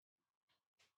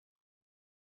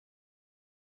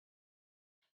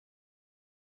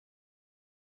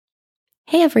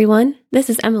Hey everyone, this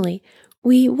is Emily.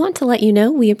 We want to let you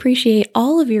know we appreciate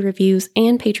all of your reviews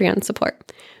and Patreon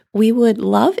support. We would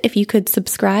love if you could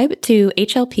subscribe to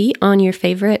HLP on your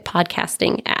favorite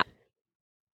podcasting app.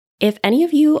 If any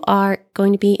of you are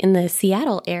going to be in the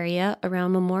Seattle area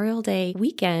around Memorial Day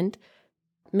weekend,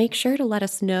 make sure to let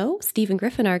us know. Steve and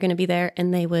Griffin are going to be there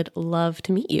and they would love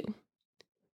to meet you.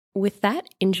 With that,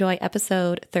 enjoy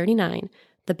episode 39,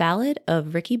 The Ballad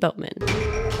of Ricky Boatman.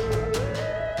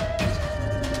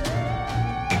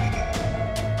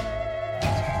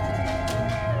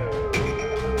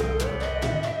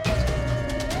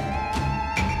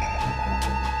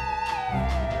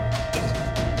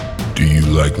 Do you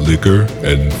like liquor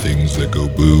and things that go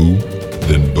boo?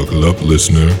 Then buckle up,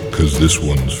 listener, cause this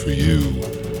one's for you.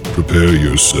 Prepare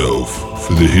yourself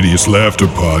for the Hideous Laughter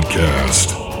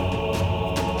Podcast.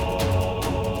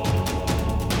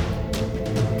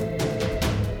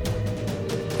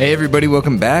 Hey everybody,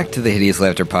 welcome back to the Hideous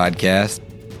Laughter Podcast,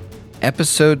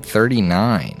 episode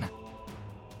 39.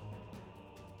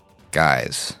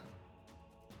 Guys,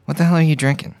 what the hell are you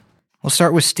drinking? We'll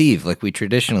start with Steve, like we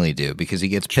traditionally do, because he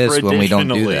gets pissed when we don't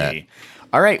do that.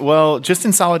 All right, well, just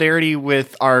in solidarity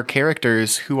with our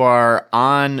characters who are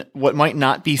on what might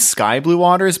not be sky blue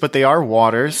waters, but they are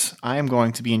waters, I am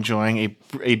going to be enjoying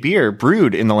a beer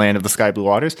brewed in the land of the sky blue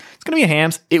waters. It's going to be a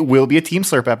Hams. It will be a Team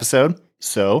Slurp episode,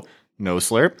 so no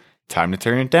slurp. Time to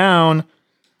turn it down.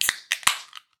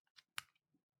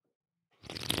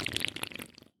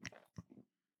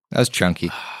 That was chunky.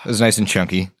 It was nice and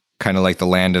chunky. Kind of like the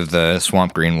land of the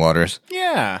swamp green waters.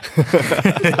 Yeah.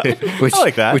 Which, I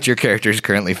like that. Which your characters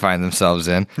currently find themselves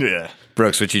in. Yeah.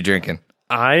 Brooks, what you drinking?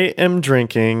 I am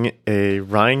drinking a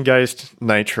Rheingeist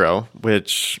Nitro,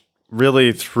 which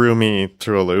really threw me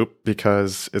through a loop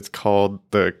because it's called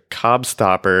the Cobb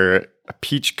Stopper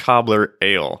Peach Cobbler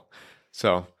Ale.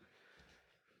 So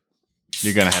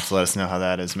You're going to have to let us know how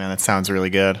that is, man. That sounds really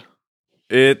good.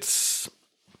 it's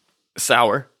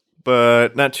sour,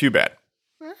 but not too bad.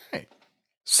 All right.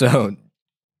 So,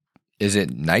 is it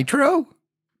nitro?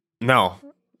 No,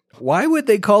 Why would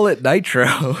they call it nitro?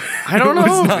 I don't know, It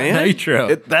was not man.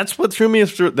 nitro. That's what threw me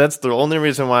through. That's the only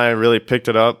reason why I really picked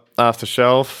it up off the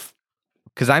shelf.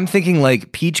 Because I'm thinking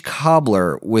like peach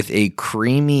cobbler with a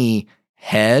creamy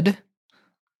head,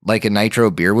 like a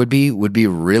nitro beer would be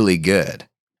really good.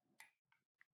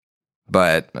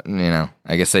 But, you know,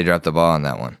 I guess they dropped the ball on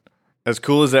that one. As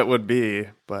cool as that would be,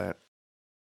 but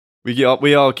we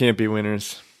all can't be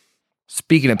winners.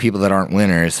 Speaking of people that aren't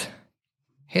winners,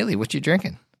 Haley, what you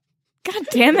drinking? God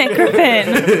damn it,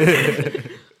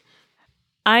 Griffin.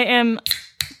 I am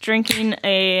drinking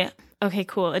okay,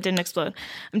 cool. It didn't explode.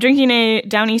 I'm drinking a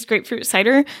Down East grapefruit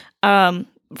cider.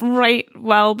 Right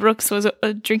while Brooks was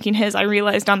drinking his, I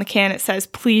realized on the can it says,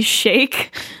 "Please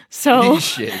shake." So Please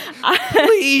shake.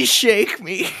 Please shake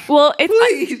me. well,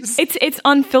 Please. it's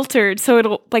unfiltered, so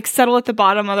it'll like settle at the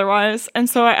bottom otherwise. And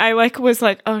so I like was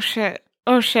like, oh shit,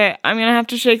 I'm gonna have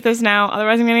to shake this now,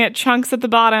 otherwise I'm gonna get chunks at the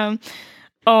bottom.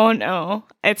 Oh no,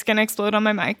 it's gonna explode on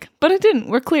my mic, but it didn't.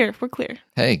 We're clear.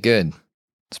 Hey, good.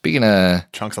 Speaking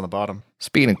of Chunks on the bottom.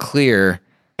 clear,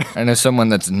 I know someone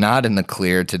that's not in the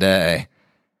clear today.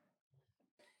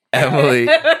 Emily,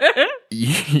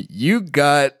 you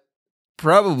got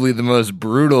probably the most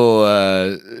brutal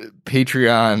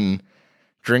Patreon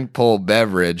drink poll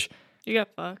beverage. You got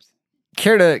fucked.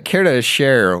 Care to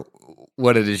share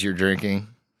what it is you're drinking?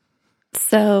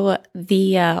 So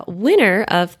the winner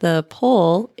of the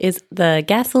poll is the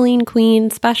Gasoline Queen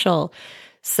Special.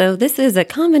 So this is a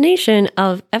combination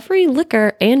of every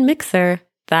liquor and mixer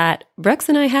that Brooks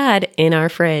and I had in our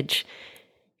fridge.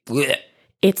 Blech.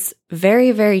 It's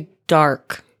very, very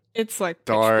dark. It's like pitch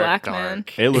Dark, black, man.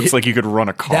 It looks like you could run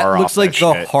a car That off looks like that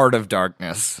the shit. heart of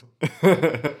darkness.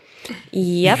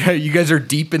 Yep. You guys are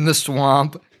deep in the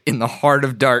swamp, in the heart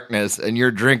of darkness, and you're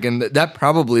drinking. That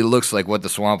probably looks like what the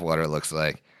swamp water looks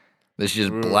like. This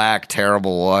just black,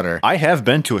 terrible water. I have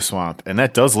been to a swamp, and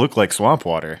that does look like swamp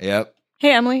water. Yep.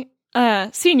 Hey, Emily,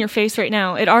 seeing your face right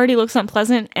now, it already looks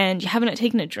unpleasant and you haven't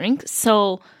taken a drink.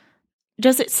 So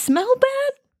does it smell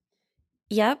bad?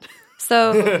 Yep.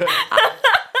 So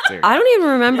I don't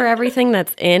even remember everything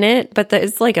that's in it, but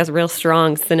it's like a real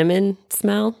strong cinnamon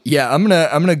smell. Yeah, I'm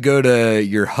gonna go to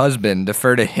your husband,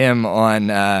 defer to him on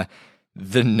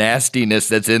the nastiness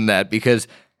that's in that, because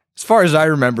as far as I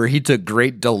remember, he took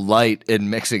great delight in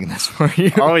mixing this for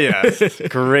you. Oh yes,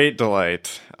 great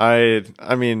delight. I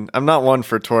mean, I'm not one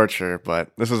for torture,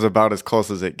 but this is about as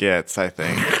close as it gets, I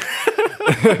think.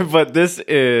 But this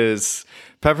is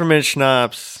peppermint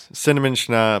schnapps, cinnamon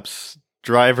schnapps,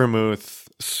 dry vermouth,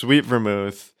 sweet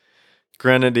vermouth,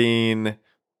 grenadine,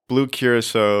 blue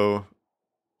curacao,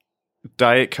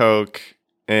 Diet Coke,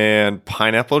 and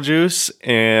pineapple juice,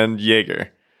 and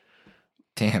Jaeger.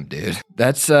 Damn, dude.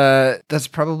 That's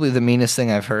probably the meanest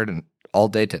thing I've heard all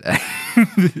day today.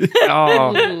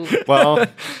 Oh, well,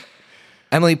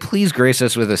 Emily, please grace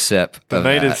us with a sip. the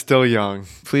night is still young.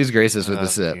 Please grace us with a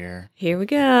sip. Here we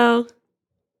go.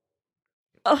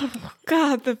 Oh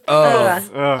God,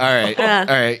 All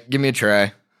right. Give me a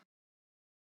try.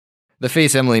 The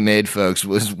face Emily made, folks,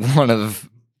 was one of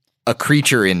a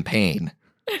creature in pain.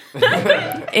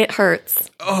 It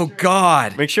hurts. Oh,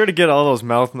 God. Make sure to get all those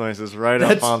mouth noises right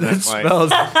up on that mic.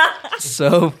 Smells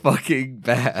so fucking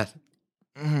bad.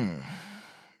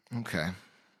 Okay.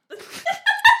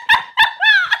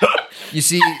 You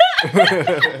see,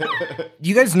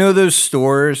 you guys know those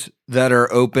stores that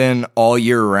are open all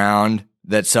year round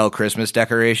that sell Christmas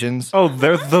decorations? Oh,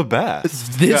 they're the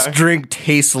best. This drink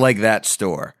tastes like that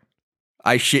store.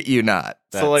 I shit you not.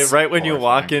 So, like, right when you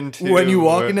walk into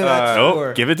that store,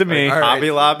 Nope, give it to me. All right.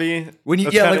 Hobby Lobby. When you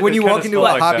That's when you walk into a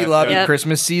like Hobby that, Lobby yeah.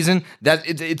 Christmas season, that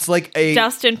it's like a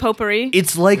Justin Potpourri.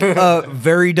 it's like a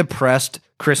very depressed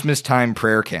Christmas time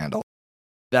prayer candle.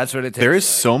 That's what it tastes There is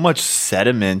like. so much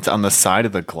sediment on the side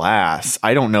of the glass.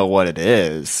 I don't know what it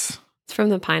is. It's from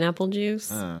the pineapple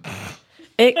juice.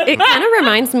 It kind of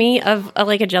reminds me of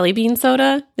like a jelly bean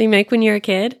soda they make when you're a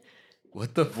kid.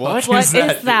 What the What? fuck What is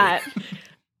is that?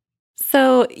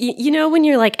 So, you know, when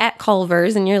you're like at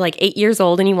Culver's and you're like 8 years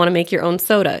old and you want to make your own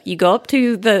soda, you go up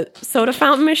to the soda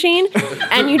fountain machine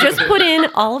and you just put in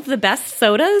all of the best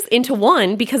sodas into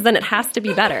one because then it has to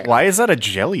be better. Why is that a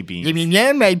jelly bean?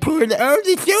 I poured all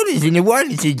the sodas in the water.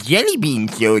 It's a jelly bean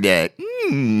soda.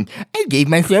 I gave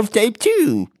myself type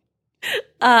 2.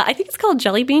 I think it's called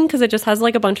jelly bean because it just has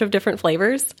like a bunch of different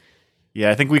flavors. Yeah,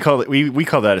 I think we call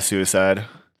that a suicide.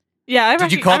 Yeah,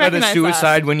 Did you call that a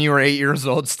suicide when you were 8 years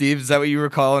old, Steve? Is that what you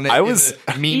were calling it? I was- In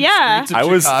the mean Yeah. streets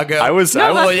of Chicago? No, that's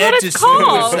what it's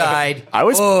called. Suicide. I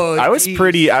was geez.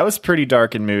 pretty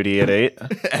dark and moody at 8.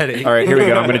 At 8. All right, here we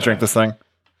go. I'm going to drink this thing.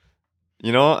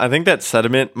 You know, I think that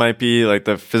sediment might be like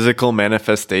the physical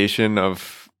manifestation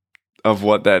of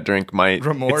what that drink might.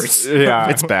 Remorse. Yeah,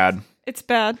 it's bad. It's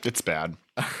bad. It's bad.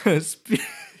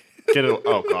 Get it.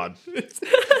 Oh God.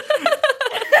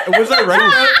 Was I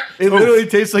right? It literally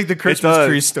tastes like the Christmas does.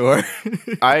 tree store.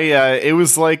 It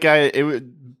was like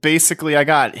basically I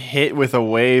got hit with a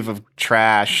wave of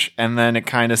trash and then it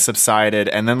kind of subsided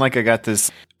and then like I got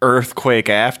this earthquake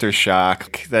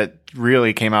aftershock that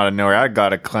really came out of nowhere. I got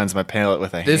to cleanse my palate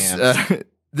with a hand.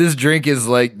 This drink is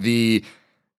like the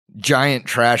giant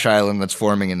trash island that's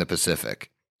forming in the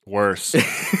Pacific. Worse.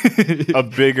 A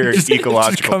bigger It just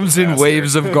ecological comes in disaster.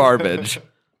 waves of garbage.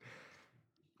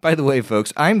 By the way,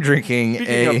 folks, I'm drinking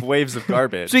Speaking of waves of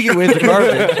garbage. Speaking of waves of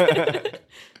garbage,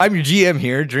 I'm your GM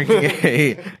here, drinking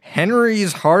a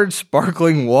Henry's Hard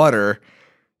Sparkling Water,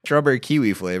 strawberry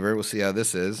kiwi flavor. We'll see how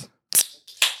this is.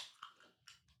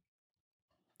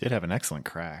 Did have an excellent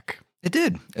crack. It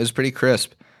did. It was pretty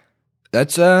crisp.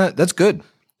 That's good.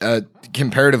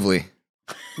 Comparatively.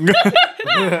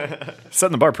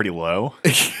 Setting the bar pretty low.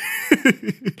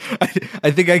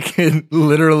 I think I can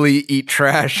literally eat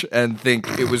trash and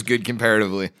think it was good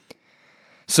comparatively.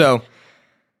 So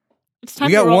It's time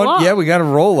we got to roll one. off. Yeah, we got to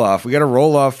roll off. We got to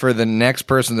roll off for the next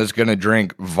person that's going to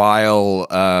drink vile.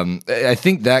 I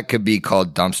think that could be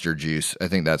called dumpster juice. I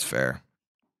think that's fair.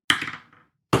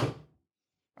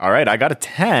 All right, I got a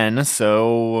 10,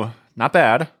 so not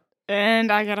bad.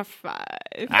 And I got a 5.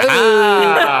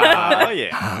 Oh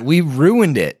yeah. We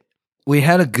ruined it. We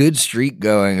had a good streak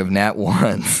going of nat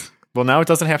ones. Well, now it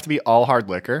doesn't have to be all hard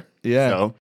liquor. Yeah.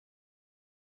 So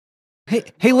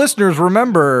Hey, listeners,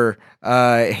 remember,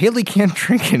 Haley can't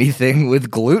drink anything with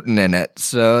gluten in it,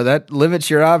 so that limits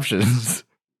your options.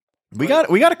 we got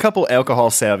a couple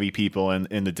alcohol savvy people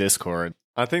in the Discord.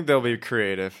 I think they'll be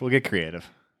creative. We'll get creative.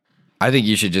 I think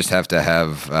you should just have to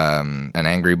have an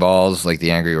Angry Balls, like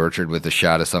the Angry Orchard, with a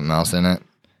shot of something else in it.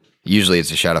 Usually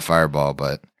it's a shot of Fireball,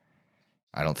 but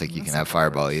I don't think you can have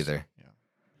Fireball either.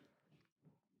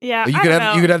 Yeah, You I could don't have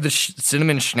know. you could have the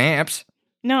cinnamon schnapps.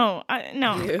 No, I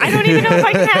don't even know if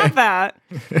I can have that.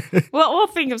 Well, we'll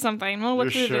think of something. We'll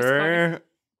look You're through Discord. sure?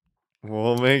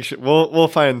 We'll make sure. We'll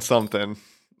find something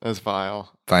as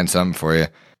vile. Find something for you.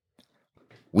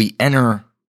 We enter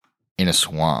in a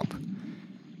swamp.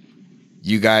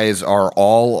 You guys are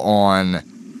all on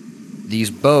these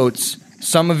boats.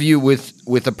 Some of you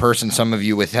with a person, some of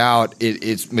you without.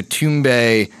 It's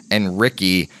Matumbe and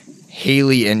Ricky,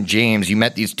 Haley and James. You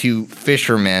met these two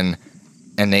fishermen,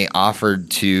 and they offered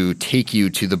to take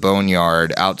you to the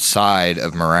boneyard outside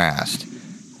of Morast.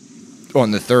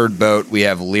 On the third boat, we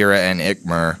have Lyra and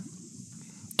Ikmer,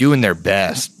 doing their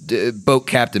best, boat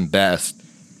captain best,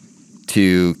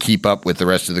 to keep up with the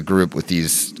rest of the group with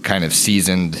these kind of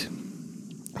seasoned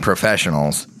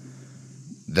professionals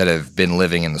that have been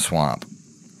living in the swamp.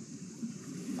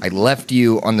 I left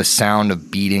you on the sound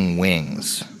of beating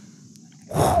wings.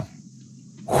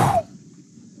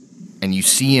 And you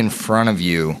see in front of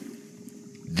you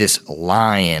this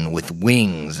lion with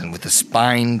wings and with a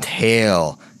spined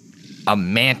tail, a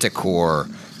manticore,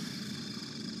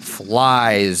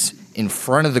 flies in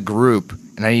front of the group,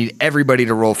 and I need everybody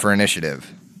to roll for initiative.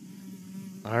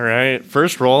 All right.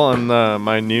 First roll on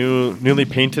my newly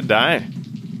painted die.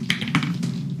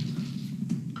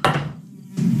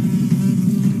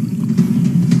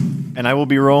 And I will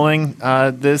be rolling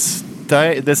this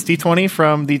D20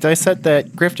 from the dice set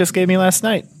that Griff just gave me last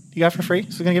night. You got for free,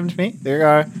 so you're going to give them to me.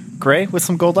 They're gray with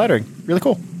some gold lettering. Really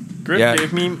cool. Griff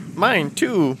gave me mine,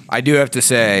 too. I do have to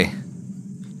say,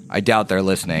 I doubt they're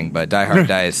listening, but Die Hard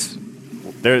Dice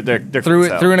They're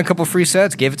threw in a couple free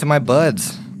sets, gave it to my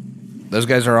buds. Those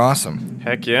guys are awesome.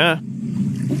 Heck yeah.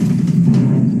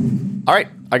 All right,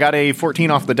 I got a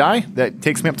 14 off the die. That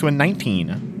takes me up to a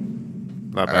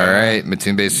 19. Not All bad. right,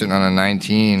 Matumbe's sitting on a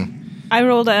 19. I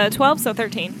rolled a 12, so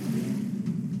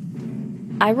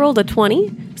 13. I rolled a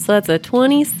 20, so that's a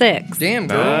 26. Damn,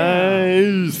 girl.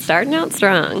 Nice. Starting out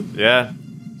strong. Yeah.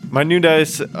 My new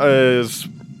dice is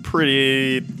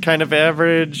pretty kind of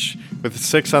average, with a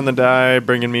 6 on the die,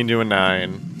 bringing me to a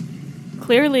 9.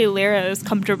 Clearly, Lyra is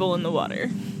comfortable in the water.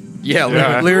 Yeah,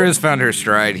 Yeah. Lyra's found her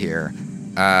stride here.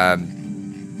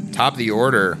 Top of the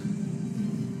order.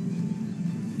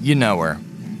 You know her.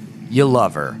 You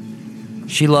love her.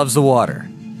 She loves the water.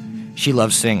 She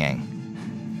loves singing.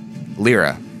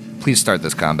 Lyra, please start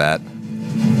this combat.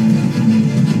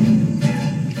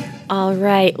 All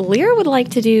right. Lyra would like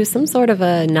to do some sort of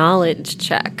a knowledge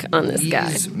check on this guy.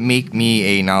 Please make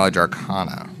me a knowledge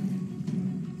arcana.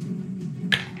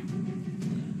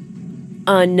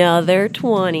 Another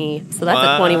 20. So that's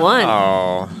a 21.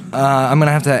 Oh. I'm going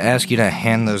to have to ask you to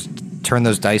turn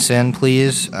those dice in,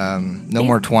 please. No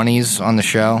more 20s on the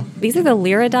show. These are the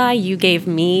Lyra die you gave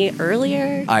me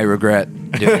earlier. I regret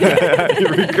doing it. You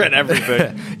regret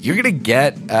everything. You're going to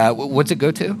get, what's it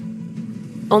go to?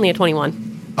 Only a 21.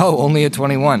 Oh, only a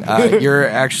 21. You're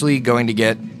actually going to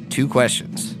get 2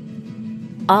 questions.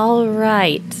 All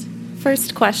right.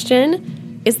 First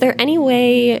question. Is there any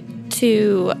way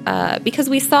to, because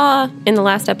we saw in the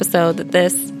last episode that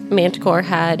this manticore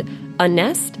had a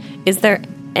nest, is there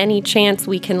any chance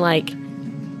we can, like,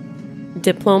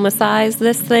 diplomatize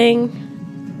this thing?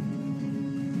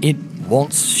 It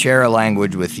won't share a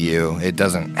language with you. It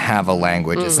doesn't have a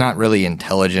language. It's not really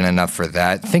intelligent enough for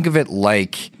that. Think of it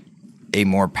like a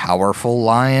more powerful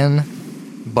lion,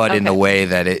 but in the way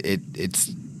that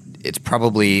it's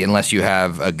probably, unless you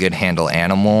have a good handle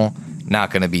animal, not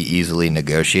going to be easily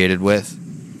negotiated with.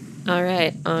 All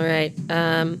right.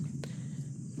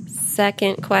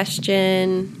 Second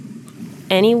question.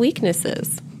 Any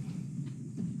weaknesses?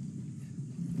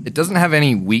 It doesn't have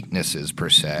any weaknesses per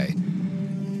se,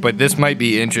 but this might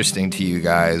be interesting to you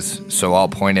guys, so I'll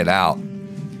point it out.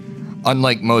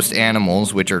 Unlike most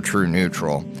animals, which are true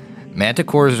neutral,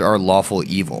 manticores are lawful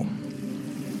evil.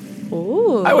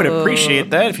 Ooh. I would appreciate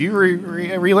that if you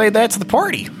relayed that to the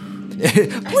party.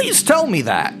 Please tell me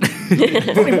that.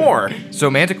 Tell me more. So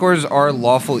manticores are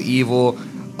lawful evil.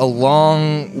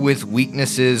 Along with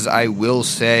weaknesses, I will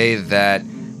say that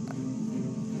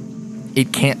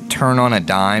it can't turn on a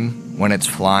dime when it's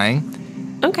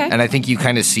flying. Okay. And I think you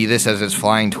kind of see this as it's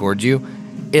flying towards you.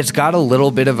 It's got a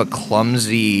little bit of a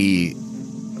clumsy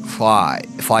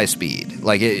fly speed.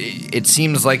 Like it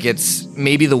seems like it's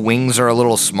maybe the wings are a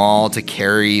little small to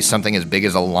carry something as big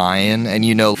as a lion. And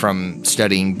you know from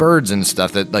studying birds and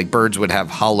stuff that like birds would have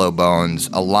hollow bones.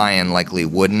 A lion likely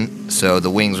wouldn't. So the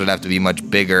wings would have to be much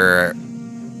bigger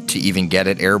to even get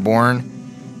it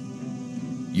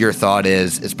airborne. Your thought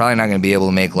is it's probably not going to be able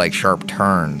to make like sharp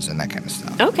turns and that kind of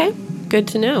stuff. Okay. Good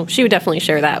to know. She would definitely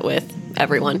share that with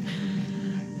everyone.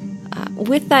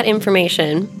 With that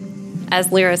information,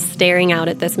 as Lyra's staring out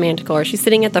at this manticore, she's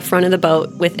sitting at the front of the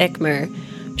boat with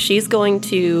Ikmer. She's going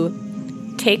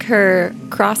to take her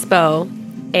crossbow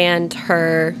and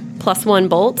her +1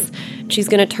 bolts. She's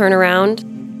going to turn around,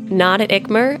 nod at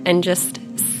Ikmer, and just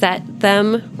set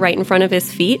them right in front of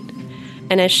his feet.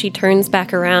 And as she turns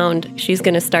back around, she's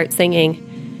going to start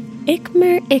singing,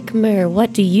 "Ikmer, Ikmer,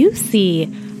 what do you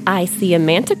see? I see a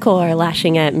manticore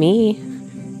lashing at me."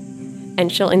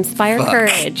 And she'll inspire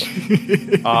courage.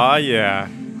 Aw, yeah.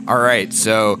 All right,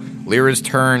 so Lyra's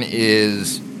turn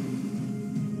is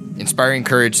inspiring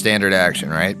courage standard action,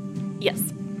 right? Yes.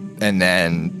 And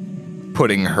then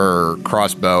putting her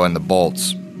crossbow and the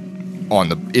bolts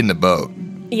in the boat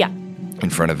Yeah. in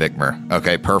front of Ikmer.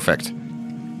 Okay, perfect.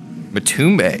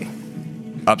 Matumbe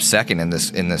up second in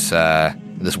this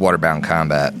waterbound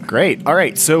combat. Great. All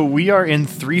right, so we are in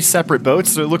 3 separate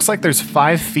boats. So it looks like there's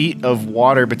 5 feet of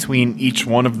water between each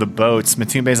one of the boats.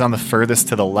 Matumbe's on the furthest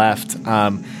to the left.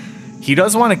 He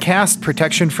does want to cast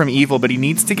Protection from Evil, but he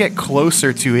needs to get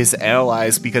closer to his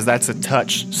allies because that's a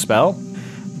touch spell.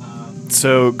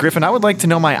 So, Griffin, I would like to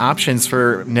know my options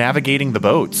for navigating the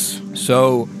boats.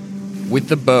 So, with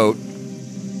the boat,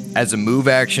 as a move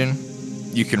action,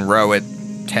 you can row it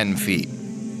 10 feet.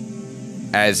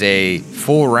 As a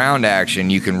full round action,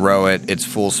 you can row it its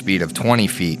full speed of 20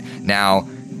 feet. Now,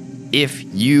 if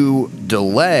you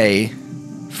delay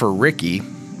for Ricky,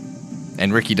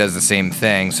 and Ricky does the same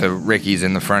thing, so Ricky's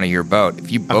in the front of your boat.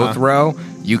 If you both row,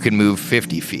 you can move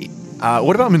 50 feet.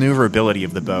 What about maneuverability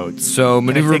of the boats? So Can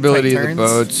I take maneuverability tight of the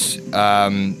boats,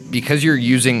 because you're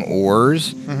using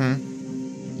oars,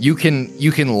 you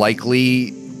can likely.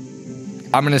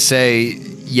 I'm going to say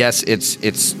yes.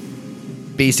 It's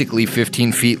basically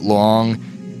 15 feet long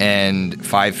and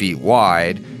 5 feet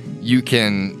wide. You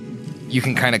can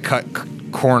kind of cut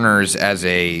corners as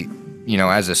a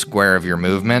square of your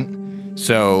movement.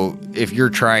 So if you're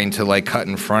trying to like cut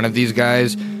in front of these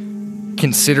guys,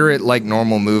 consider it like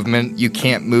normal movement. You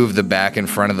can't move the back in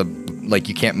front of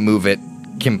you can't move it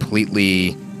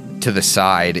completely to the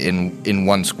side in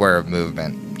one square of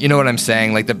movement. You know what I'm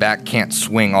saying? Like the back can't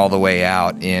swing all the way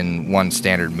out in one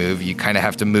standard move. You kind of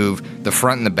have to move the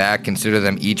front and the back, consider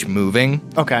them each moving.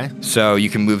 Okay. So you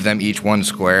can move them each one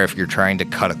square if you're trying to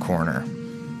cut a corner.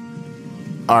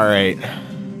 All right.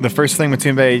 The first thing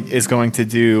Matumbe is going to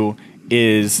do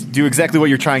is do exactly what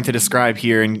you're trying to describe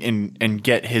here and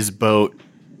get his boat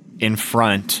in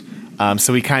front.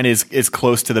 So he kind of is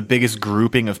close to the biggest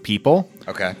grouping of people.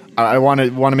 Okay. I want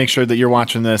to make sure that you're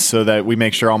watching this so that we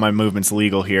make sure all my movement's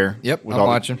legal here. Yep, I'm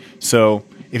watching. So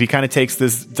if he kind of takes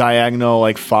this diagonal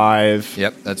like 5.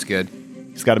 Yep, that's good.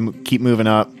 He's got to keep moving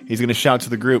up. He's going to shout to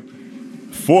the group,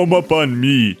 "Form up on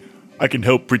me. I can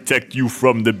help protect you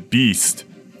from the beast."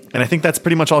 And I think that's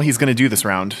pretty much all he's going to do this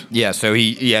round. Yeah, so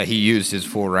he used his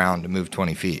full round to move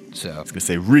 20 feet. So He's going to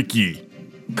say, "Ricky,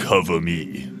 cover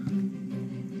me."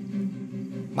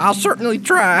 I'll certainly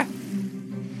try.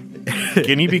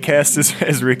 Can he be cast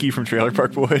as Ricky from Trailer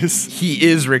Park Boys? he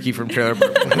is Ricky from Trailer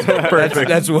Park Boys.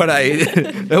 That's what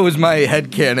that was my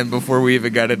headcanon before we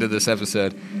even got into this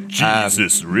episode.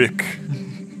 Jesus, Rick.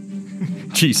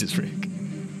 Jesus, Rick.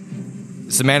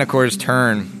 It's the Manicore's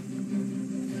turn.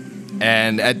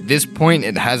 And at this point,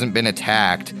 it hasn't been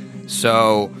attacked.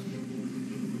 So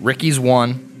Ricky's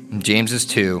 1, James is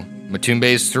 2, Matumbe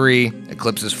is 3,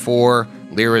 Eclipse is 4,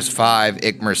 Lyra is 5,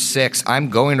 Ikmer's 6. I'm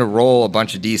going to roll a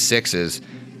bunch of D6s,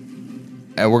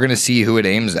 and we're going to see who it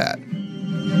aims at.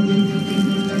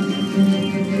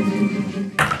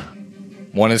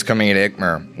 1 is coming at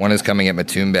Ikmer, 1 is coming at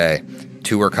Matumbe,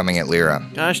 2 are coming at Lyra.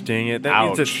 Gosh dang it. That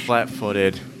means Ouch. it's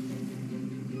flat-footed.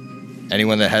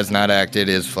 Anyone that has not acted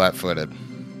is flat-footed.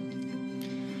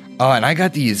 Oh, and I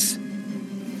got these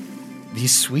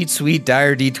sweet, sweet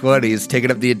dire D20s taking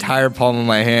up the entire palm of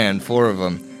my hand, 4 of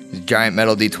them. These giant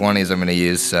metal D20s I'm going to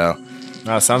use, so.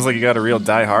 Oh, sounds like you got a real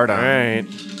die hard on. All right.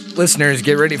 Listeners,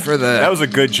 get ready for the... That was a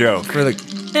good joke. For the...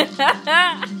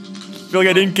 I feel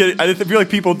like I feel like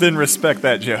people didn't respect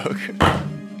that joke.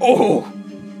 Oh!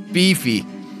 Beefy.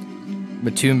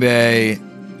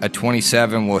 Matumbe, a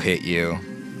 27 will hit you.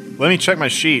 Let me check my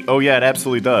sheet. Oh, yeah, it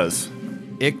absolutely does.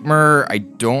 Ikmer,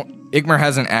 Ikmer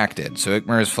hasn't acted, so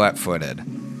Ikmer is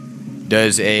flat-footed.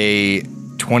 Does a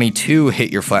 22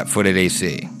 hit your flat-footed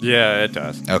AC? Yeah, it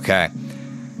does. Okay.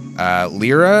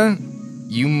 Lyra,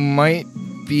 you might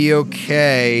be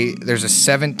okay. There's a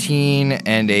 17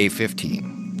 and a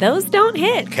 15. Those don't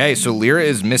hit. Okay, so Lyra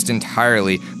is missed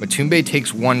entirely. Matumbe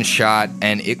takes 1 shot,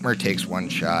 and Ikmer takes 1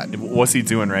 shot. What's he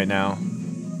doing right now?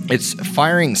 It's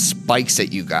firing spikes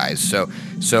at you guys. So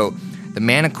the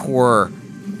Manicore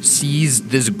sees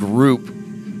this group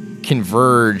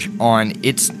converge on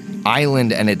its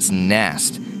island and its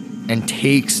nest and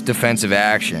takes defensive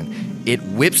action. It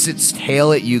whips its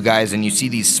tail at you guys, and you see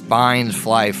these spines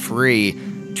fly free.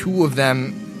 2 of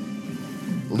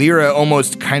them, Lyra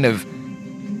almost kind of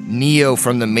Neo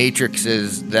from the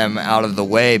Matrixes them out of the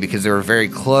way because they were very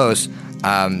close.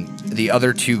 The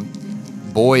other 2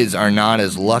 boys are not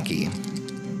as lucky.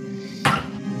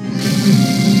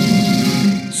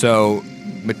 So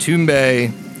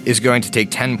Matumbe is going to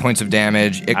take 10 points of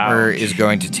damage. Ikmer is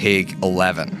going to take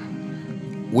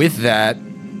 11. With that,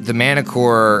 the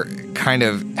Manicore kind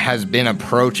of has been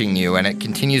approaching you, and it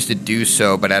continues to do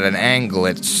so, but at an angle.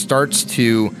 It starts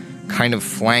to kind of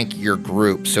flank your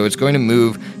group. So it's going to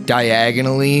move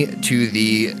diagonally to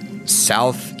the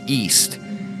southeast.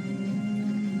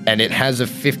 And it has a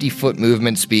 50-foot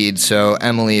movement speed, so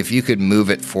Emily, if you could move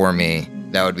it for me,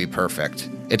 that would be perfect.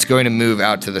 It's going to move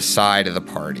out to the side of the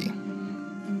party.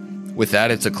 With that,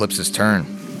 it's Eclipse's turn.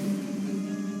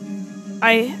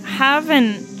 I have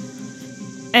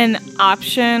an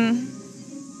option.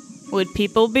 Would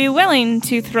people be willing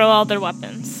to throw all their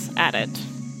weapons at it?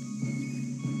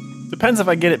 Depends if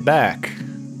I get it back.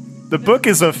 The book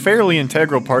is a fairly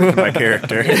integral part of my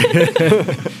character.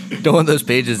 Don't want those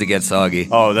pages to get soggy.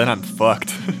 Oh, then I'm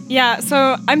fucked. Yeah,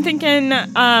 so I'm thinking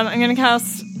I'm going to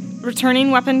cast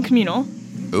Returning Weapon Communal.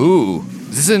 Ooh.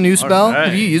 Is this a new spell? All right.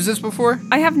 Have you used this before?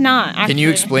 I have not, actually. Can you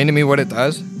explain to me what it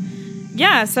does?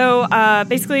 Yeah, so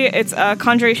basically it's a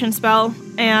conjuration spell,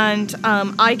 and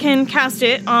I can cast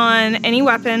it on any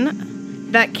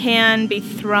weapon that can be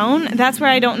thrown. That's where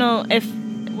I don't know if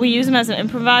we use them as an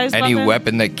improvised Any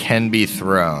weapon that can be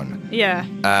thrown. Yeah.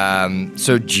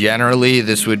 So generally,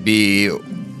 this would be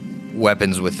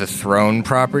weapons with the thrown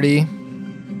property.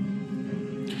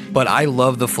 But I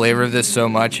love the flavor of this so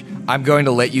much. I'm going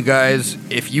to let you guys,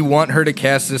 if you want her to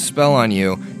cast this spell on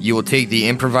you, you will take the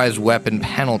improvised weapon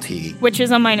penalty. Which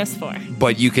is a -4.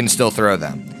 But you can still throw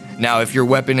them. Now, if your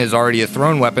weapon is already a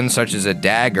thrown weapon, such as a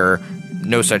dagger,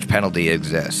 no such penalty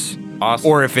exists. Awesome.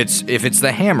 Or if it's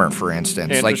the hammer, for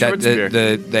instance, And like the that, short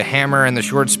spear. the hammer and the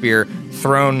short spear,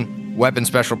 thrown weapon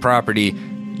special property,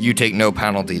 you take no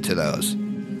penalty to those.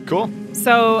 Cool.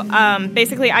 So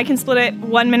basically I can split it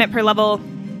 1 minute per level,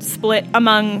 split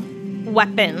among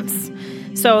weapons.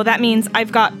 So that means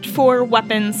I've got 4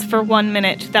 weapons for 1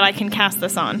 minute that I can cast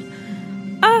this on.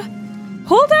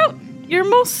 Hold out your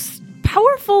most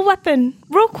powerful weapon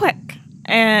real quick.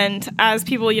 And as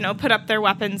people, put up their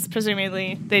weapons,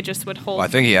 presumably they just would hold. Well, I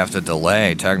think you have to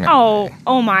delay, technically.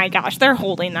 Oh my gosh, they're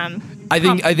holding them. I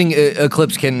think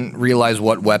Eclipse can realize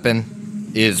what weapon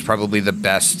is probably the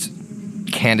best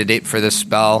candidate for this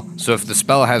spell. So if the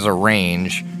spell has a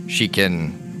range, she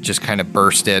can just kind of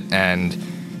burst it and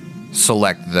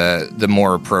select the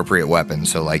more appropriate weapon.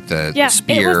 So like the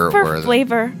spear, it was for or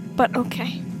flavor, but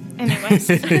okay. Anyways.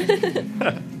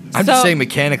 I'm just saying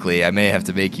mechanically, I may have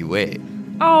to make you wait.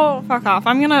 Oh, fuck off.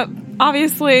 I'm gonna...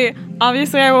 Obviously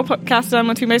I will cast it on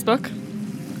Matume's book.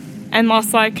 And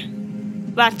Moss,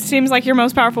 that seems like your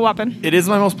most powerful weapon. It is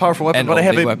my most powerful weapon, And but I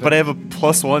have only a weapon. but I have a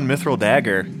 +1 mithril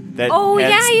dagger. That Oh, has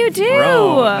yeah, you do!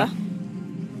 thrown.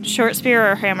 Short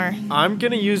spear or hammer? I'm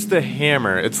going to use the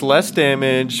hammer. It's less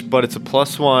damage, but it's a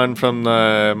 +1 from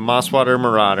the Mosswater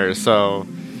Marauders, so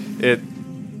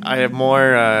I have more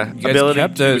You guys ability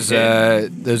kept to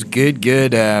those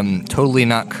good, totally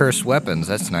not cursed weapons.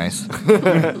 That's nice.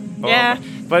 Yeah.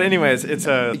 But anyways, it's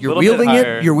a You're little wielding bit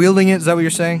higher. it. You're wielding it. Is that what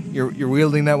you're saying? You're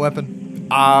wielding that weapon.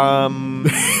 I'm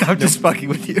just fucking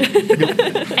with you.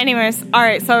 Anyways,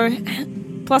 alright, so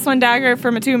 +1 dagger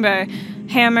for Matumbe.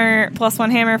 Hammer,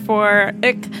 +1 hammer for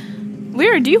Ick.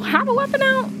 Lyra, do you have a weapon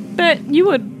out that you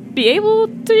would be able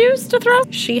to use to throw?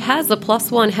 She has a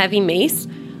 +1 heavy mace,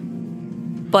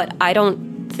 but I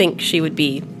don't think she would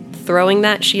be throwing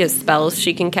that. She has spells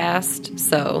she can cast,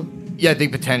 so... Yeah, I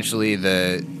think potentially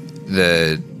the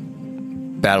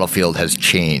battlefield has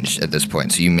changed at this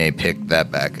point, so you may pick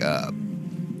that back up.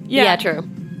 Yeah, true.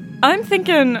 I'm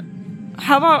thinking,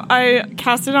 how about I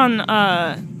cast it on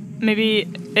maybe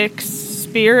Ick's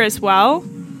spear as well?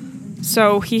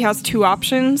 So he has 2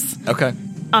 options. Okay.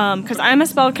 Because I'm a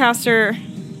spellcaster.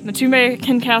 Matumbe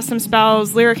can cast some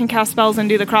spells. Lyra can cast spells and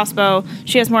do the crossbow.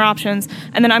 She has more options.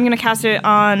 And then I'm going to cast it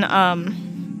on...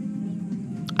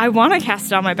 I want to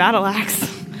cast it on my battle axe.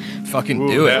 Fucking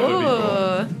do it. that would be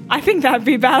cool. I think that'd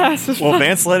be badass as Well, fuck.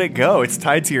 Vance, let it go. It's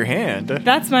tied to your hand.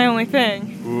 That's my only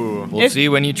thing. Ooh. We'll see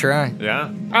when you try. Yeah.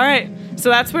 All right, so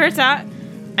that's where it's at,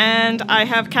 and I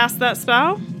have cast that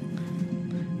spell.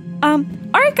 All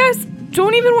right, guys,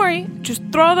 don't even worry. Just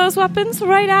throw those weapons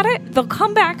right at it. They'll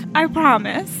come back. I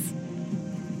promise.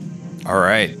 All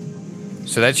right.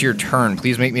 So that's your turn.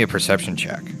 Please make me a perception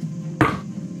check.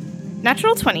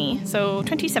 Natural 20, so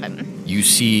 27. You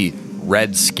see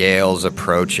red scales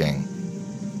approaching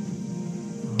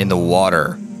in the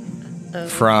water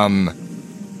from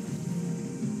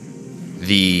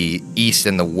the east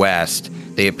and the west.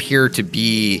 They appear to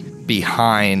be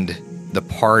behind the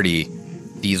party,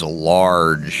 these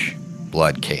large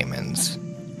blood caimans.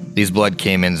 These blood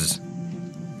caimans,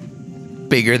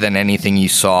 bigger than anything you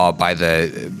saw by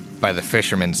the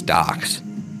fisherman's docks.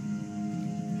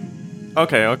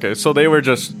 Okay. So they were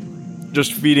just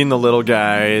feeding the little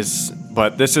guys,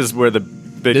 but this is where the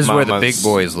Big This is where the Mama's big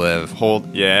boys live.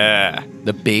 Yeah.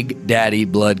 The Big Daddy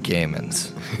Blood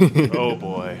Caimans. Oh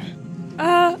boy.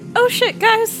 Oh shit,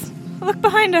 guys. Look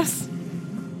behind us.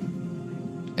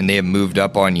 And they have moved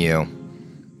up on you. All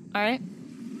right.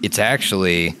 It's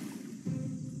actually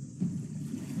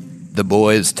the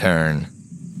boys' turn.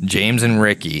 James and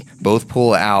Ricky both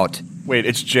pull out. Wait,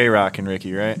 it's J-Rock and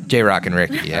Ricky, right? J-Rock and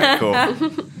Ricky, yeah. Cool.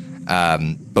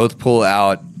 Both pull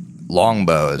out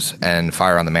longbows and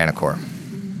fire on the Manticore.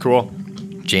 Cool.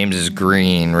 James is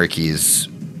green, Ricky's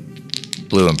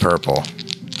blue and purple.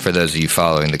 For those of you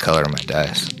following the color of my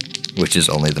dice, which is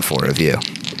only the 4 of you.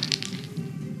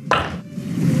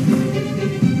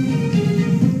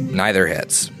 Neither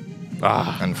hits,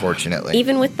 unfortunately.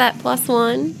 Even with that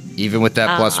 +1? Even with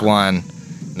that +1,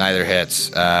 neither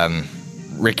hits.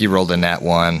 Ricky rolled a nat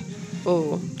 1.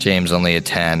 Ooh. James only a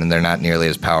 10, and they're not nearly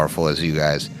as powerful as you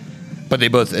guys. But they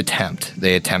both attempt.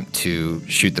 They attempt to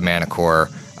shoot the Manticore.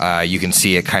 You can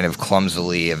see it kind of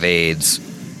clumsily evades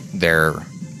their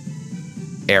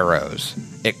arrows.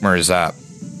 Ikmer's up.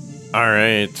 All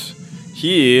right.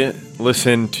 He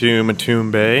listened to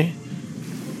Matumbe.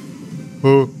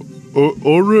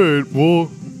 All right.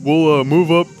 We'll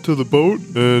move up to the boat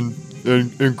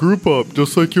and group up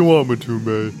just like you want,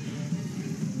 Matumbe.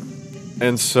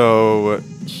 And so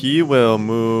he will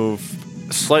move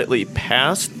slightly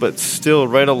past, but still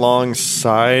right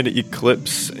alongside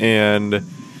Eclipse and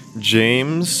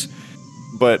James.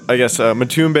 But I guess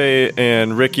Matumbe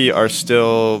and Ricky are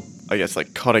still, I guess,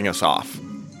 like cutting us off.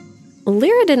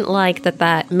 Lyra didn't like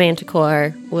that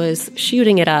Manticore was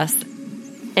shooting at us.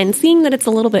 And seeing that it's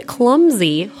a little bit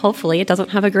clumsy, hopefully it doesn't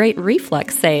have a great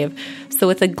reflex save. So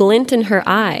with a glint in her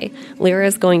eye, Lyra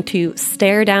is going to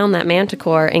stare down that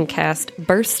Manticore and cast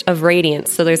Burst of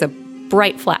Radiance. So there's a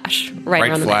bright flash right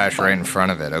around the Manticore. Right in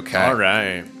front of it, okay. All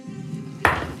right.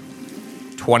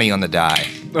 20 on the die.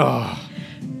 Oh.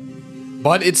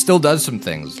 But it still does some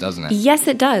things, doesn't it? Yes,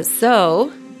 it does.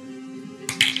 So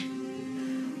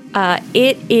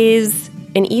it is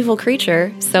an evil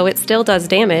creature, so it still does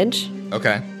damage.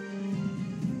 Okay.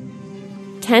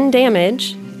 10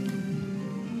 damage.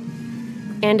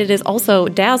 And it is also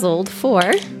dazzled for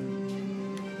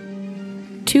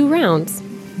 2 rounds.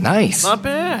 Nice. Not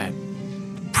bad.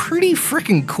 Pretty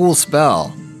freaking cool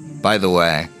spell, by the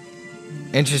way.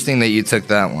 Interesting that you took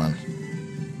that one.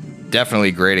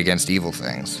 Definitely great against evil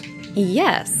things.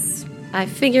 Yes. I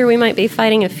figure we might be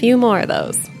fighting a few more of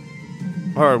those.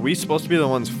 Are we supposed to be the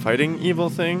ones fighting evil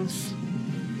things?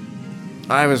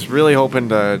 I was really hoping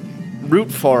to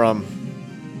root for them.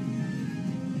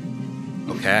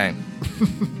 Okay.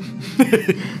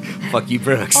 Fuck you,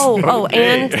 Brooks.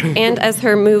 And as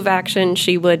her move action,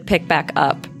 she would pick back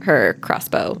up her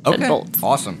crossbow and bolts.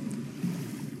 Awesome.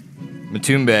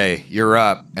 Matumbe, you're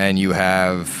up, and you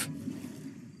have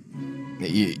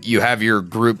your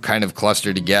group kind of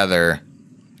clustered together.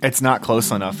 It's not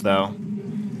close enough, though.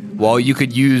 Well, you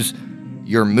could use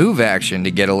your move action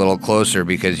to get a little closer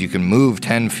because you can move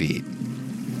 10 feet.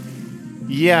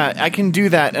 Yeah, I can do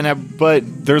that, but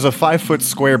there's a 5-foot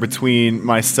square between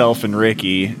myself and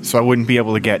Ricky, so I wouldn't be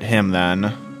able to get him then.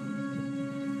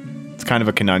 It's kind of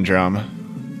a conundrum.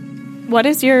 What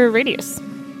is your radius?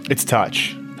 It's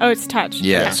touch. Oh, it's touch.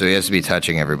 Yeah, so he has to be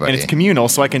touching everybody. And it's communal,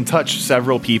 so I can touch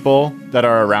several people that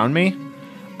are around me,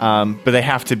 but they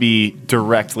have to be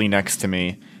directly next to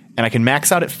me. And I can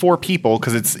max out at 4 people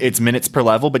because it's minutes per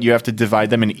level, but you have to divide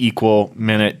them in equal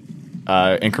minute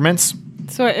increments.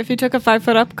 So if you took a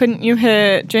 5-foot up, couldn't you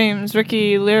hit James,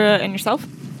 Ricky, Lyra, and yourself?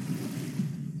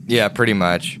 Yeah, pretty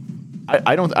much.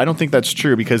 I don't think that's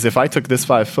true because if I took this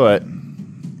 5 foot,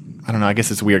 I don't know. I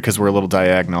guess it's weird because we're a little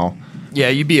diagonal. Yeah,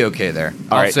 you'd be okay there.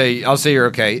 I'll say you're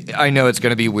okay. I know it's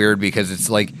going to be weird because it's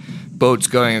like boats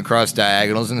going across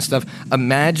diagonals and stuff.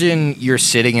 Imagine you're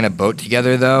sitting in a boat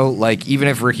together, though. Like, even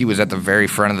if Ricky was at the very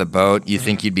front of the boat, you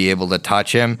think you'd be able to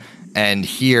touch him. And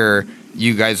here,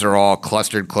 you guys are all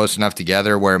clustered close enough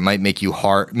together where it might make it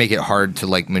hard to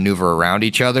like maneuver around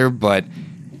each other. But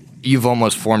you've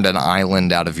almost formed an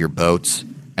island out of your boats.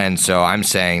 And so I'm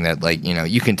saying that, like, you know,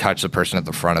 you can touch the person at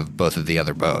the front of both of the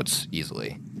other boats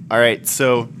easily. All right,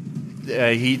 so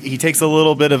he takes a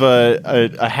little bit of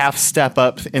a half step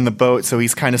up in the boat, so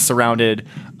he's kind of surrounded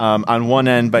on one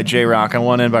end by J-Rock, on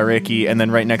one end by Ricky, and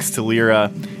then right next to Lyra.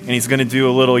 And he's going to do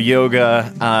a little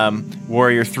yoga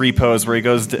warrior 3 pose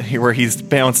where he's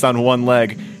balanced on one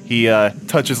leg. He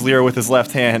touches Lyra with his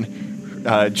left hand,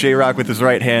 J-Rock with his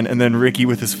right hand, and then Ricky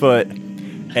with his foot.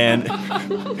 And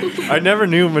I never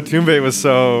knew Matumbe was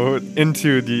so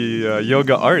into the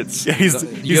yoga arts. Yeah,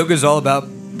 yoga's all about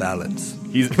balance.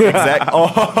 He's exact.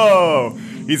 Oh,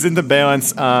 He's into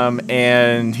balance,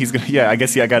 and he's gonna. Yeah, I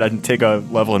guess I gotta take a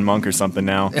level in monk or something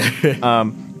now.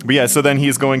 But yeah, so then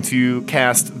he's going to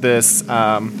cast this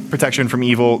protection from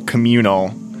evil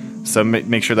communal. So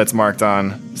make sure that's marked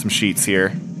on some sheets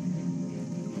here.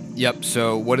 Yep.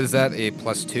 So what is that? A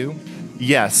 +2?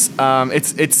 Yes,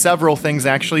 it's several things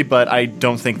actually, but I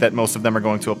don't think that most of them are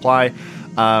going to apply.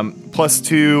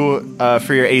 +2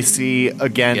 for your AC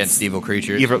against evil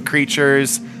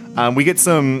creatures. We get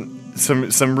some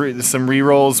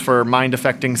rerolls for mind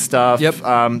affecting stuff. Yep.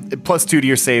 +2 to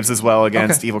your saves as well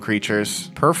against evil creatures.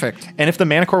 Perfect. And if the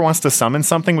Manicore wants to summon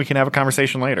something, we can have a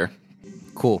conversation later.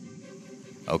 Cool.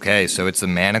 Okay, so it's the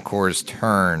Manicore's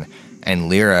turn, and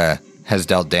Lyra has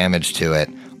dealt damage to it.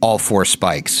 All 4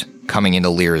 spikes coming into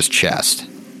Lyra's chest.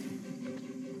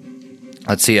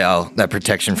 Let's see how that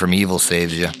protection from evil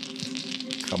saves you.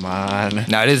 Come on.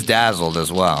 Now, it is dazzled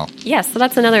as well. Yes, so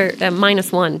that's another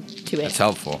 -1 to it. That's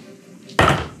helpful.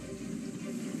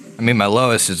 I mean, my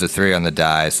lowest is a 3 on the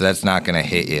die, so that's not going to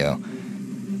hit you.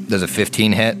 Does a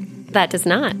 15 hit? That does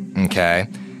not. Okay.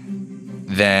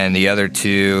 Then the other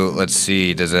 2, let's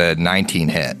see, does a 19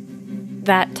 hit?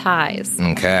 That ties.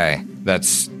 Okay.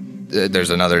 That's there's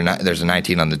a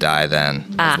 19 on the die then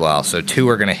as well. So 2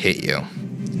 are going to hit you.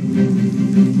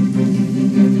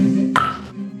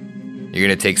 You're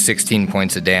going to take 16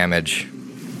 points of damage.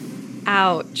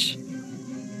 Ouch.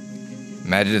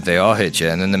 Imagine if they all hit you,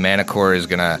 and then the Manicore is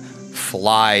going to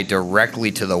fly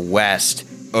directly to the west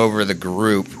over the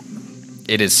group.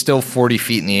 It is still 40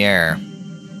 feet in the air.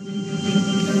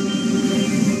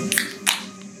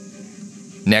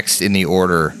 Next in the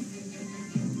order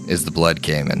is the Blood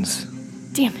Caimans.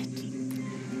 Damn it.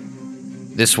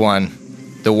 This one,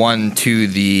 the one to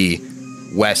the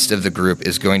west of the group,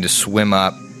 is going to swim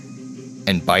up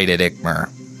and bite at Ikmer.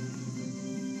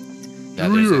 Now,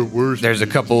 there's a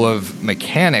couple of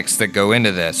mechanics that go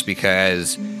into this,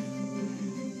 because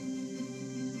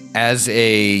as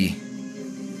a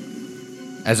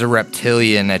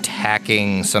reptilian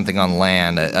attacking something on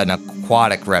land, an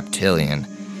aquatic reptilian,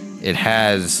 it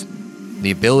has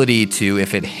the ability to,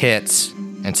 if it hits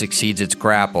and succeeds its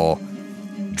grapple,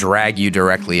 drag you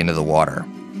directly into the water.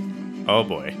 Oh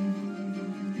boy.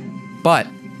 But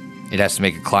it has to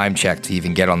make a climb check to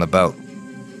even get on the boat,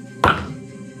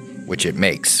 which it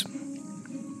makes.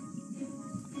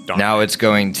 Darn. Now it's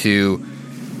going to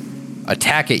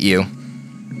attack at you,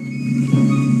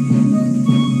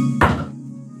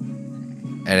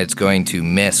 and it's going to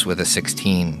miss with a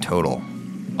 16 total.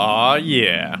 Aw,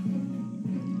 yeah.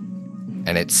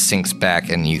 And it sinks back,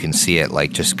 and you can see it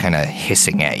like just kind of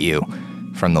hissing at you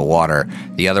from the water.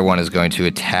 The other one is going to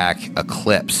attack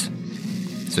Eclipse.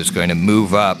 So it's going to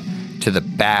move up to the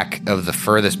back of the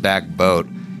furthest back boat,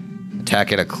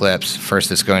 attack at Eclipse.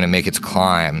 First, it's going to make its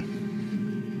climb.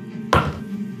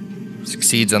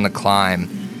 Succeeds on the climb.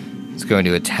 It's going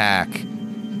to attack.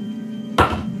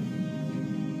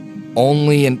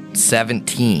 Only in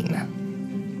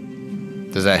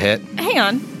 17. Does that hit? Hang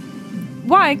on.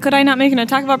 Why could I not make an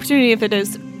attack of opportunity if it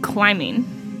is climbing?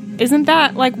 Isn't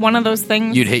that like one of those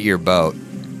things? You'd hit your boat.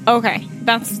 Okay,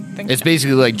 that's... It's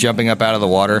basically like jumping up out of the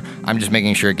water. I'm just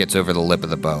making sure it gets over the lip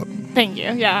of the boat. Thank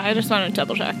you. Yeah, I just wanted to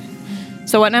double check.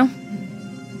 So what now?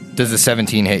 Does the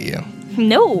 17 hit you?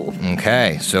 No.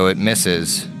 Okay, so it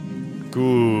misses.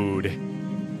 Good.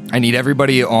 I need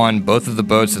everybody on both of the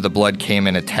boats that the blood came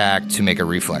in attack to make a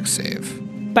reflex save.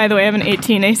 By the way, I have an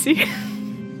 18 AC.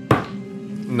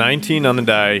 19 on the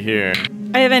die here.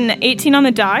 I have an 18 on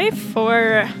the die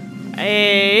for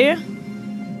a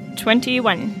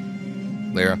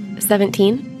 21. Lyra?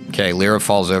 17. Okay, Lyra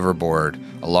falls overboard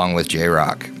along with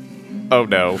J-Rock. Oh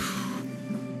no.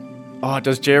 Oh,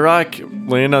 does J-Rock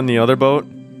land on the other boat?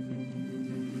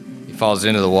 He falls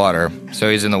into the water, so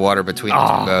he's in the water between the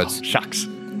two boats. Shucks.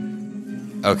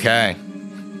 Okay.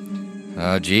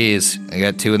 Oh, geez. I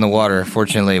got 2 in the water.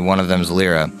 Fortunately, one of them's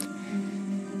Lyra.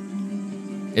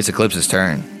 It's Eclipse's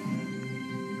turn.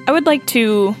 I would like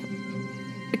to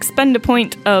expend a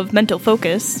point of mental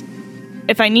focus.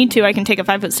 If I need to, I can take a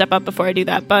 5-foot step up before I do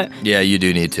that, but... Yeah, you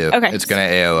do need to. Okay. It's going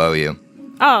to AOO you.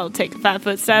 I'll take a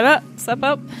 5-foot step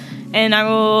up, and I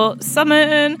will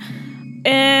summon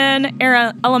an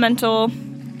air elemental,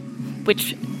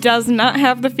 which does not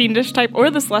have the fiendish type or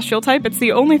the celestial type. It's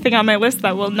the only thing on my list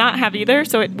that will not have either,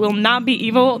 so it will not be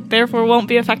evil, therefore won't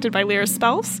be affected by Lyra's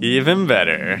spells. Even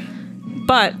better.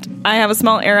 But I have a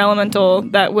small air elemental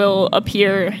that will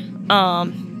appear.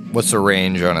 What's the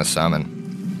range on a summon?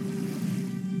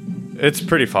 It's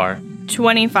pretty far.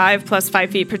 25 plus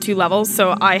 5 feet per 2 levels,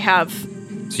 so I have...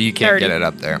 So you can't 30. get it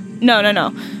up there.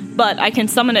 No. But I can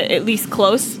summon it at least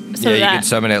close So yeah, you that can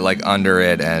summon it like under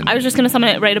it, and I was just going to summon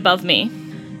it right above me.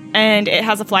 And it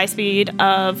has a fly speed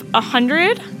of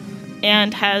 100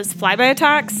 and has flyby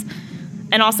attacks.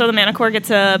 And also the Manicore gets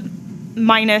a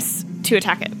 -2 to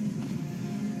attack it.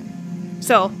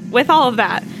 So with all of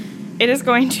that, it is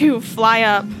going to fly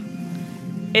up.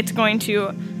 It's going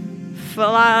to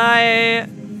fly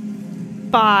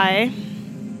by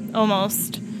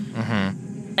almost.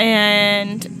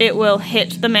 And it will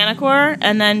hit the Manicore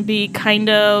and then be it's kind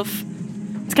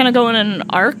of going in an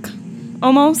arc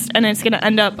almost, and it's going to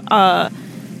end up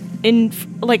in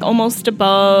like almost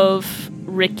above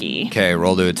Ricky. okay,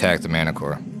 roll to attack the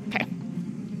Manicore. Okay.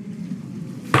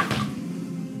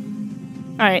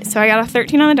 All right, so I got a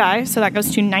 13 on the die, so that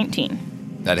goes to 19.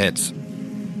 That hits.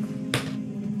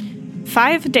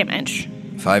 5 damage.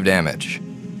 5 damage.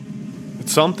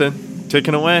 It's something.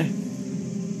 Taken away.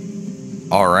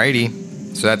 Alrighty.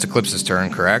 So that's Eclipse's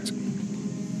turn, correct?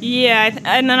 Yeah,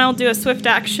 and then I'll do a swift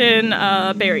action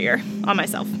barrier on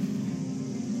myself.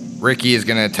 Ricky is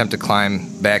going to attempt to climb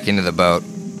back into the boat.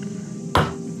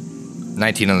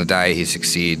 19 on the die, he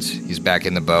succeeds. He's back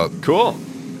in the boat. Cool.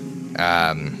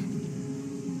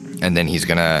 And then he's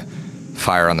going to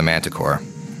fire on the Manticore.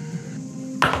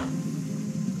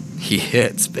 He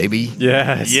hits, baby.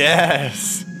 Yes.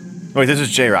 Yes. Wait, this is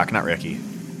J-Rock, not Ricky.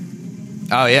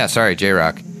 Oh, yeah, sorry,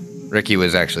 J-Rock. Ricky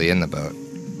was actually in the boat.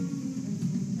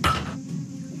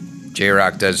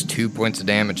 J-Rock does 2 points of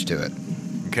damage to it.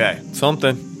 Okay.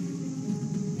 Something.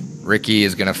 Ricky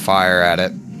is going to fire at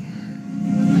it.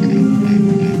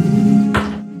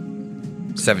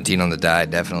 17 on the die,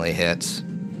 definitely hits.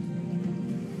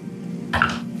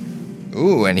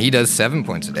 Ooh, and he does 7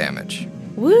 points of damage.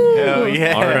 Woo! Oh,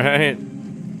 yeah. All right.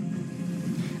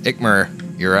 Ikmer,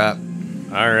 you're up.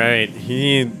 All right.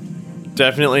 He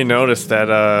definitely noticed that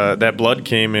that blood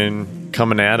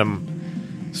coming at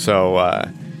him. So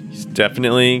he's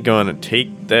definitely going to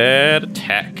take that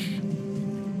attack.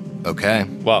 Okay.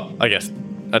 Well, I guess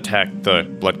attack the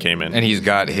blood came in. And he's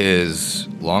got his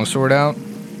longsword out.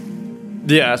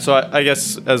 Yeah, so I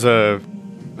guess as a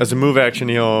move action,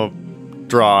 he'll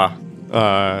draw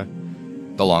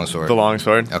The longsword. the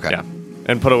longsword. Okay. Yeah,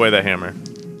 and put away the hammer.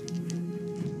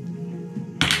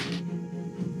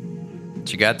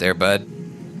 What you got there, bud?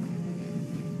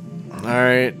 All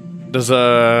right. Does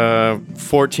a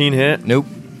 14 hit? Nope.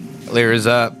 Lyra's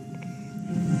up.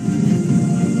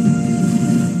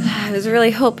 I was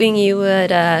really hoping you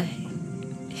would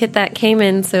hit that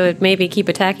Cayman so it'd maybe keep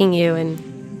attacking you and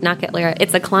not get Lyra.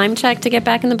 It's a climb check to get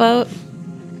back in the boat.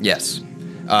 Yes.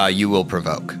 You will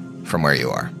provoke from where you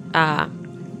are.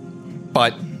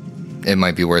 But it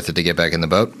might be worth it to get back in the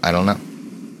boat. I don't know.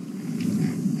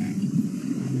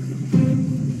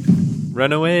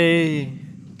 Run away.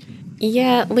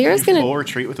 Yeah, Lyra's gonna. Full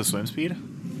retreat with a swim speed?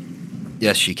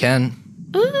 Yes, she can.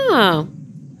 Oh,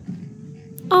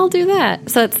 I'll do that.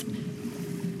 So it's.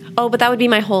 Oh, but that would be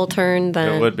my whole turn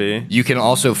then. It would be. You can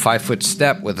also 5-foot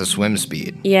step with a swim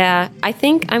speed. Yeah, I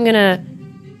think I'm gonna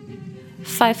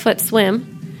 5-foot swim,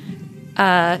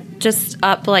 just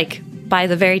up like by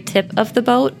the very tip of the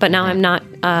boat. But now I'm not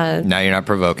Now you're not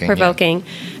provoking. provoking,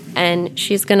 and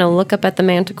she's gonna look up at the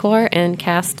Manticore and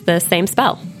cast the same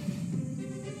spell.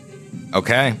 Yeah.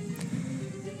 Okay.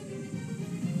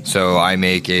 So I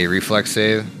make a reflex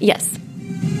save. Yes.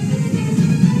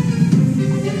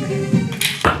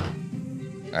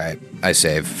 All right. I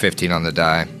save 15 on the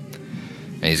die.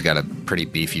 And he's got a pretty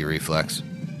beefy reflex.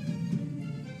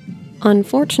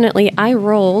 Unfortunately, I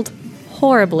rolled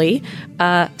horribly,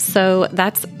 so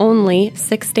that's only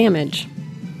 6 damage.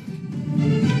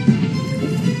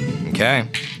 Okay.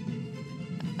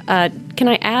 Can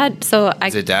I add? So I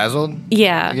Is it dazzled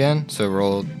yeah, again? So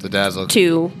roll the dazzle.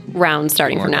 2 rounds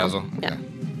starting More from now. dazzle? Yeah, Okay.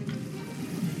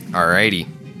 Alrighty.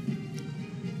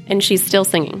 and she's still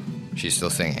singing. She's still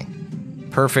singing.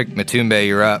 Perfect. Matumbe,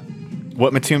 you're up.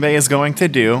 What Matumbe is going to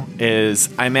do is,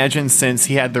 I imagine since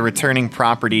he had the returning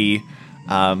property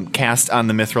cast on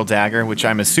the Mithril Dagger, which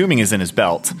I'm assuming is in his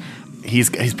belt, he's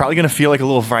probably going to feel like a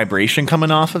little vibration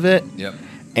coming off of it. Yep.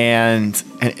 And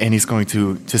he's going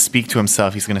to speak to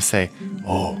himself. He's going to say,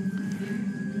 "Oh,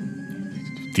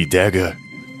 the dagger,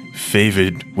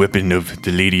 favored weapon of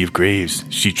the Lady of Graves.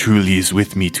 She truly is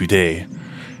with me today."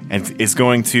 And is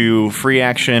going to free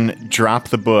action drop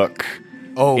the book.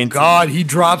 Oh, God, he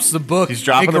drops the book. He's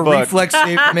dropping Make the a book. reflex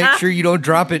save to make sure you don't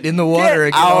drop it in the water.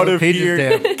 and get all Out the of pages here.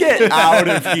 down. Get out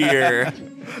of here.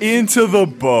 Into the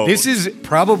boat. This is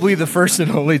probably the first and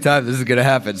only time this is going to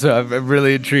happen, so I'm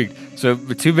really intrigued. So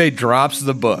Matumbe drops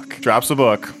the book. drops the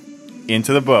book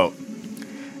into the boat.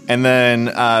 And then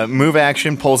move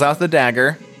action pulls out the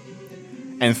dagger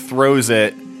and throws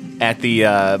it at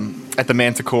the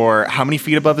Manticore. How many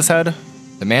feet above his head?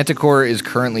 The Manticore is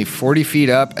currently 40 feet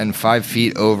up and 5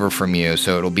 feet over from you,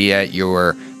 so it'll be at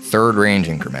your third range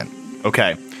increment.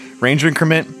 Okay. Range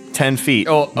increment, 10 feet.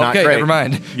 Oh, Not okay, great. never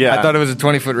mind. Yeah. I thought it was a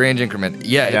 20-foot range increment.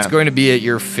 Yeah, it's going to be at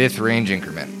your 5th range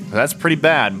increment. That's pretty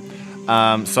bad.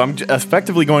 So I'm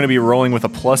effectively going to be rolling with a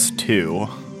 +2.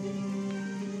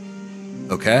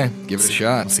 Okay, give it a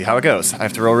shot. Let's see how it goes. I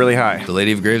have to roll really high. The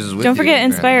Lady of Graves is with you. Don't forget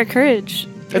apparently. Inspire Courage.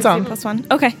 It's on.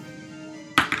 +1. Okay.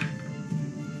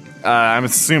 I'm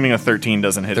assuming a 13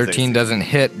 doesn't hit. 13 doesn't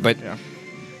hit, but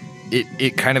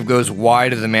it kind of goes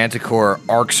wide of the Manticore,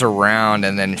 arcs around,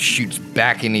 and then shoots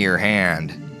back into your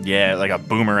hand. Yeah, like a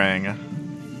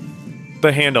boomerang.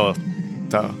 The handle,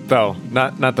 though,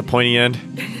 not the pointy end.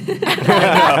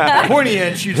 Pointy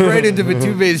end shoots right into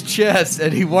Batube's chest,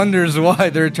 and he wonders why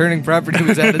the returning property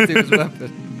was added to his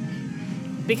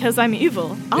weapon. Because I'm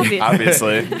evil,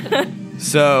 obviously. Obviously.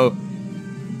 So,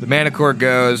 the Manticore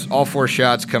goes, all 4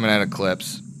 shots coming at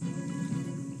Eclipse.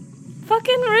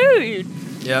 Fucking rude.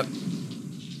 Yep.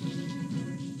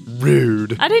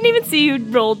 Rude. I didn't even see you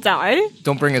roll die.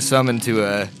 Don't bring a summon to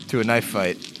a knife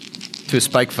fight. To a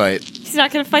spike fight. He's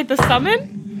not gonna fight the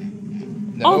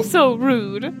summon? No. Also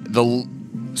rude.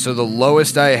 So the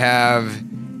lowest I have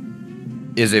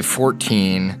is a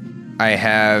 14. I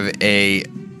have a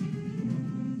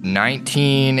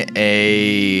 19,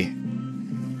 a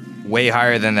way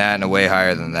higher than that, and a way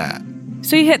higher than that.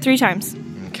 So you hit 3 times.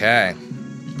 Okay.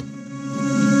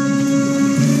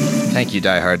 Thank you,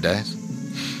 Die Hard Dice.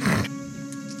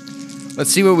 Let's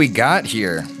see what we got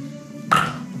here.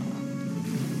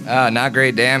 Not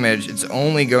great damage. It's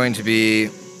only going to be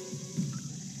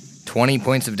 20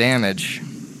 points of damage.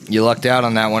 You lucked out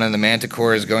on that one, and the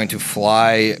Manticore is going to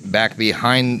fly back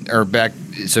behind, or back,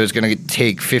 so it's going to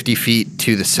take 50 feet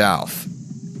to the south.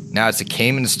 Now it's the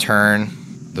Cayman's turn.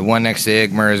 The one next to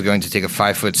Igmar is going to take a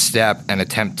 5-foot step and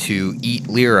attempt to eat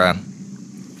Lyra.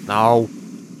 No.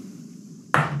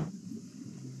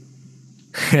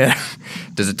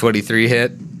 Does a 23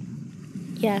 hit?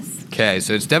 Yes. Okay,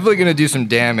 so it's definitely going to do some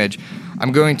damage.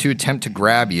 I'm going to attempt to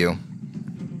grab you.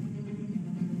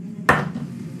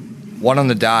 1 on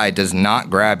the die does not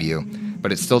grab you,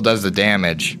 but it still does the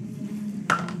damage.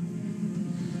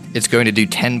 It's going to do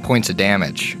 10 points of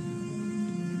damage.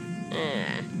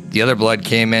 The other blood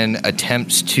came in,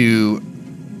 attempts to...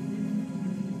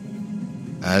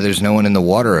 there's no one in the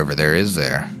water over there, is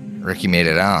there? Ricky made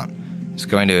it out. It's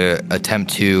going to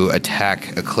attempt to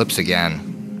attack Eclipse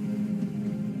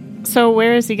again. So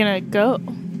where is he gonna go?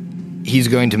 He's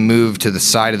going to move to the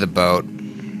side of the boat.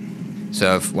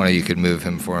 So if one of you could move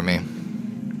him for me.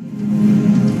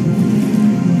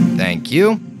 Thank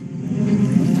you.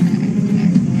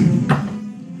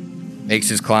 Makes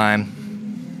his climb.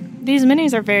 These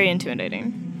minis are very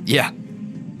intimidating. Yeah.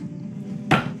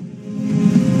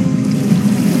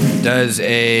 Does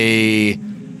a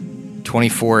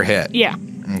 24 hit. Yeah.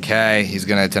 Okay, he's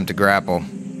going to attempt to grapple.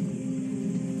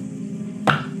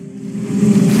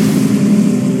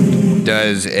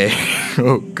 Does a...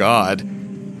 Oh, God.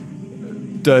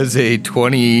 Does a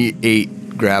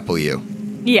 28 grapple you?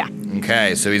 Yeah.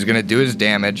 Okay, so he's going to do his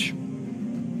damage.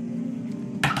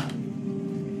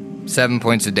 7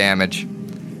 points of damage.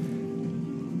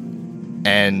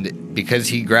 And because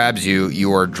he grabs you,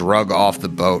 you are drug off the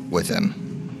boat with him.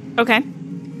 Okay.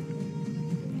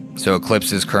 So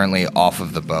Eclipse is currently off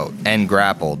of the boat and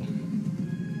grappled.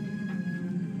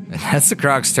 And that's the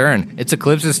Croc's turn. It's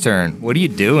Eclipse's turn. What are you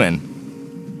doing?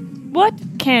 What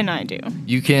can I do?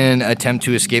 You can attempt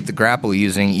to escape the grapple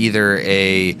using either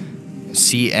a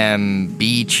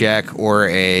CMB check or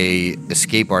a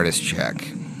escape artist check.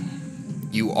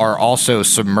 You are also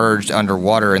submerged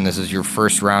underwater, and this is your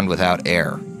first round without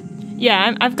air.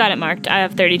 Yeah, I've got it marked. I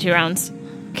have 32 rounds.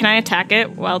 Can I attack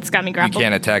it while it's got me You grappled?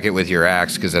 can't attack it with your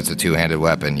axe because that's a two-handed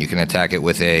weapon. You can attack it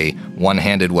with a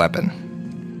one-handed weapon.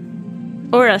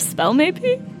 Or a spell,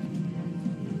 maybe?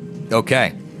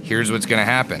 Okay, here's what's going to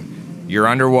happen. You're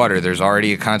underwater. There's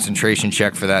already a concentration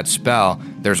check for that spell.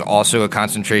 There's also a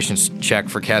concentration check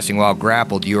for casting while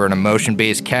grappled. You are an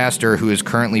emotion-based caster who is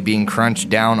currently being crunched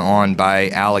down on by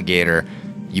Alligator.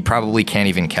 You probably can't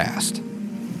even cast.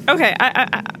 Okay,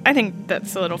 I think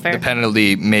that's a little fair. The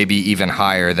penalty may be even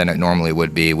higher than it normally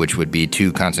would be, which would be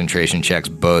 2 concentration checks,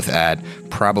 both at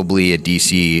probably a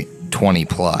DC 20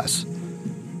 plus.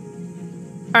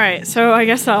 All right, so I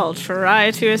guess I'll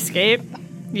try to escape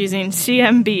using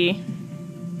CMB.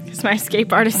 Because my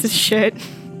escape artist is shit.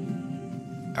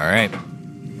 All right.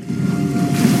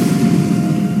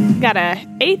 Got a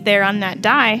 8 there on that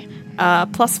die.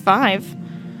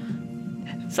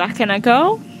 +5. Is that gonna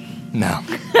go? No.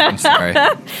 I'm sorry.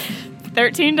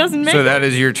 13 doesn't make So it. that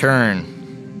is your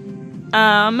turn.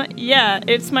 Yeah,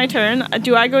 it's my turn.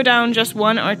 Do I go down just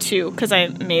 1 or 2? Because I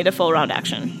made a full round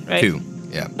action, right? 2.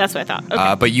 Yeah. That's what I thought.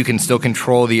 Okay. But you can still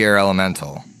control the air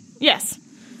elemental. Yes.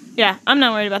 Yeah, I'm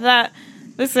not worried about that.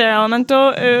 This air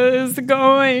elemental is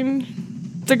going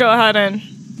to go ahead and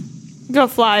go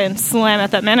fly and slam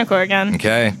at that Manicore again.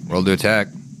 Okay, roll to attack.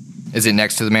 Is it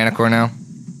next to the Manicore now?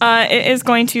 It is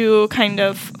going to kind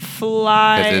of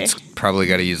fly. Because it's probably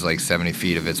got to use like 70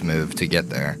 feet of its move to get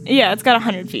there. Yeah, it's got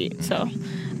 100 feet, so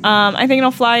I think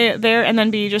it'll fly there and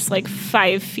then be just like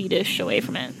 5 feet-ish away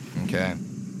from it. Okay.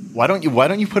 Why don't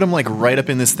you put him like right up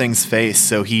in this thing's face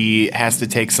so he has to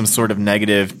take some sort of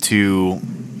negative to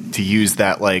use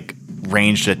that like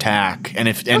ranged attack, and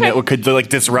it could like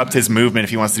disrupt his movement if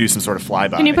he wants to do some sort of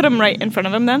flyby. Can you put him right in front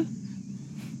of him then?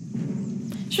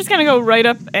 She's gonna go right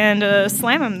up and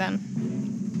slam him then.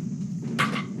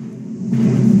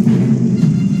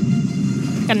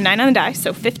 Got a 9 on the die,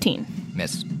 so 15.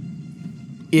 Miss.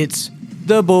 It's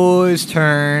the boys'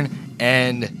 turn,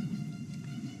 and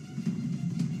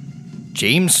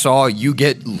James saw you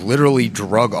get literally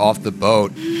drug off the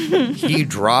boat. He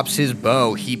drops his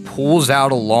bow, he pulls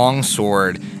out a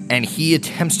longsword, and he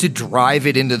attempts to drive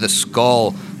it into the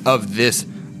skull of this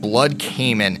blood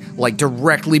caiman, like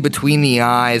directly between the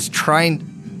eyes,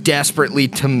 trying desperately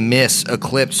to miss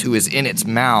Eclipse, who is in its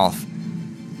mouth.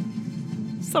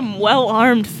 Some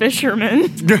well-armed fishermen.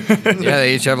 Yeah,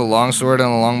 they each have a longsword and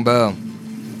a long bow.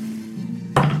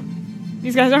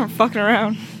 These guys aren't fucking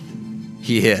around.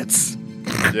 He hits.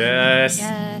 Yes.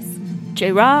 Yes.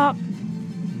 J-Rock.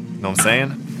 Know what I'm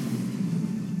saying?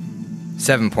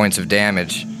 7 points of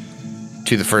damage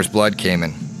to the first blood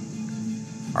caiman.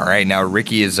 All right, now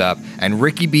Ricky is up. And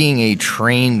Ricky, being a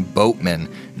trained boatman,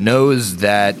 knows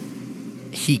that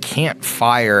he can't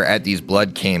fire at these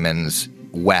blood caimans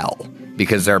well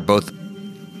because they're both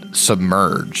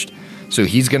submerged. So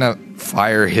he's going to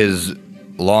fire his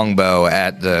longbow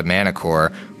at the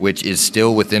Manicore, which is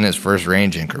still within his first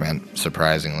range increment,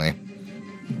 surprisingly.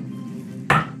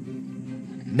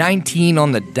 19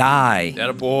 on the die. That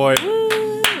a boy.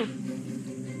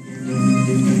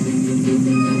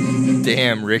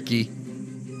 Damn, Ricky.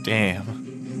 Damn.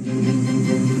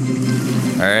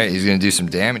 All right, he's going to do some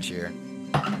damage here.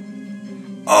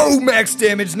 Oh, max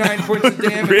damage, 9 points of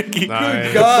damage. Ricky.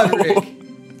 Nice. God, Rick.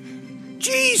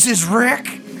 Jesus, Rick.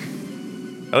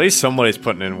 At least somebody's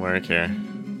putting in work here.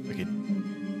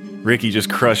 Ricky just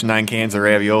crushed 9 cans of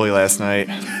ravioli last night.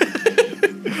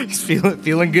 He's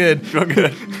feeling good. Feel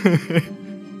good.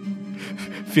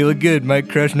 Feeling good. Might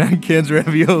crush 9 cans of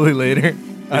ravioli later.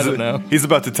 I don't know. He's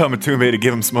about to tell Matumbe to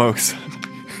give him smokes.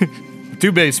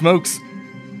 Tube smokes.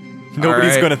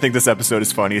 Nobody's right. going to think this episode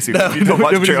is funny. So you don't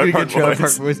watch Trailer Park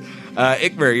Boys.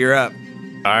 Ikmer, you're up.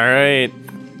 All right.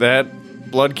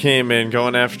 That blood came in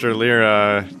going after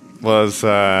Lyra was,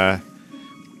 well,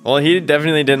 he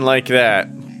definitely didn't like that.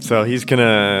 So he's going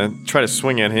to try to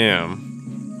swing at him.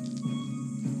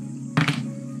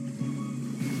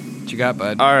 What you got,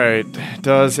 bud? All right.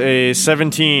 Does a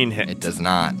 17 hit? It does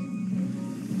not.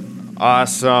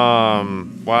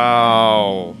 Awesome.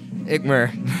 Wow.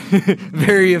 Ikmer,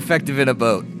 very effective in a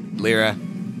boat. Lyra.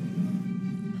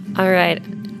 All right.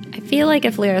 I feel like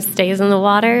if Lyra stays in the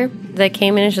water, the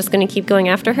caiman is just going to keep going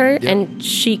after her, and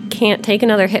she can't take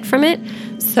another hit from it.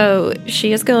 So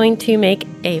she is going to make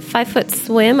a 5-foot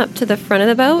swim up to the front of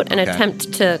the boat and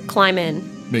attempt to climb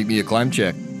in. Make me a climb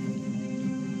check.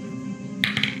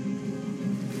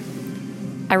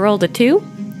 I rolled a 2,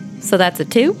 so that's a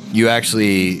 2. You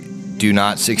actually do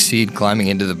not succeed climbing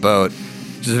into the boat,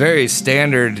 which is a very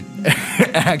standard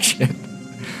action.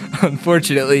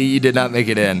 Unfortunately, you did not make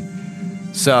it in.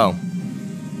 So,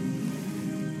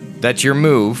 that's your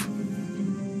move,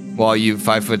 while you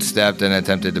 5-foot stepped and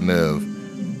attempted to move.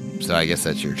 So I guess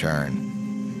that's your turn.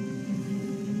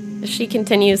 She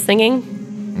continues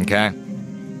singing. Okay.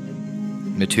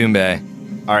 Matumbe.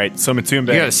 All right, so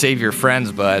Matumbe. You gotta save your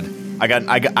friends, bud.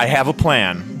 I have a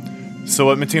plan. So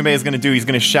what Matumbe is going to do, he's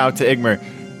going to shout to Igmar,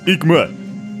 Igmar,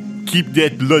 keep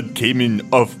that blood caiman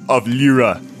of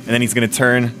Lyra. And then he's going to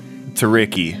turn to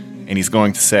Ricky, and he's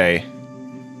going to say,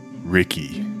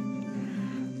 Ricky,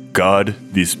 guard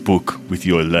this book with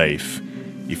your life.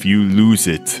 If you lose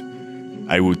it,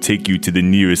 I will take you to the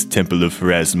nearest temple of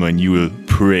Pharasma, and you will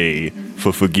pray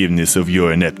for forgiveness of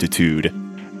your ineptitude.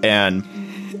 And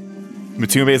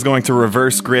Matumbe is going to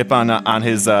reverse grip on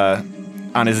his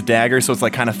dagger, so it's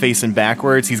like kind of facing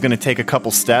backwards. He's going to take a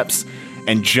couple steps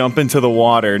and jump into the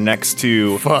water next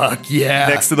to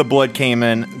the blood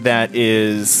caiman that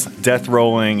is death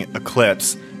rolling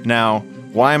Eclipse. Now,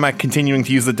 Why am I continuing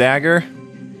to use the dagger?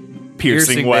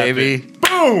 Piercing weapon. baby.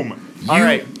 Boom! All You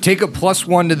right. take a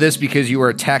 +1 to this because you are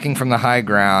attacking from the high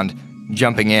ground,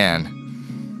 jumping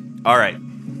in. All right.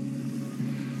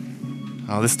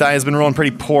 Oh, this die has been rolling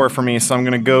pretty poor for me, so I'm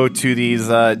going to go to these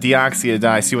Deoxia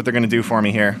die, see what they're going to do for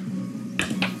me here.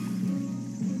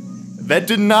 That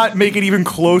did not make it even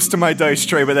close to my dice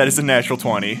tray, but that is a natural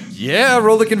 20. Yeah,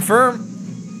 roll to confirm.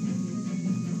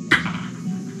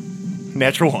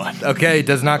 Natural 1. Okay,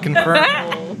 does not confirm.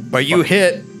 But you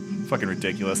hit. Fucking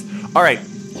ridiculous. All right,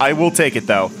 I will take it,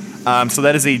 though. So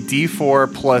that is a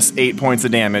D4 plus 8 points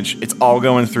of damage. It's all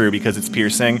going through because it's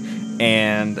piercing,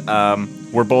 and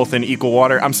we're both in equal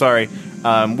water. I'm sorry.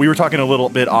 We were talking a little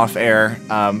bit off air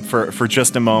for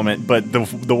just a moment, but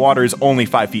the water is only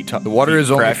 5 feet tall. The water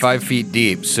is only 5 feet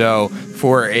deep, so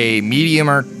for a medium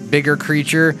or bigger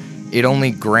creature, it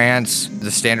only grants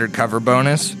the standard cover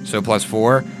bonus, so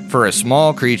 +4. For a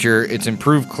small creature, it's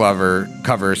improved cover,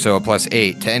 so a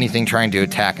 +8 to anything trying to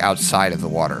attack outside of the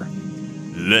water.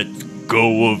 Let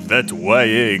go of that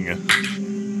weighing.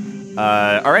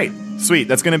 All right, sweet.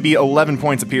 That's going to be 11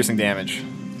 points of piercing damage.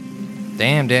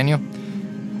 Damn, Daniel.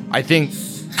 I think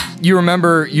you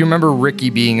remember Ricky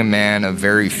being a man of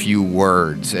very few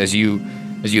words. As you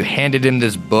handed him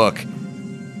this book,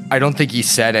 I don't think he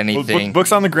said anything.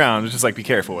 Book's on the ground. It's just like, be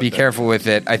careful with it. Be careful with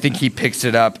it. I think he picks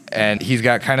it up, and he's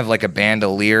got kind of like a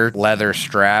bandolier leather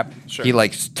strap. Sure. He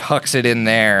like tucks it in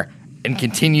there and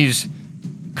continues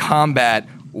combat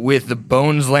with the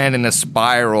bones land in a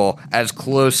spiral as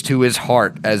close to his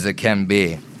heart as it can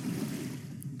be.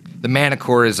 The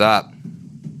Manicore is up.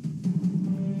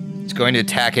 It's going to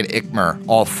attack at Ikmer,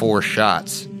 all 4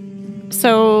 shots.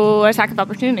 So, attack of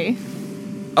opportunity.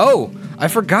 Oh, I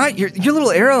forgot. Your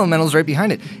little air elemental's right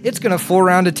behind it. It's going to full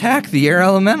round attack the air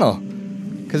elemental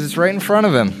because it's right in front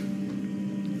of him.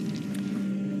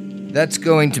 That's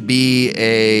going to be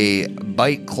a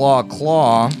bite,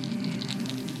 claw.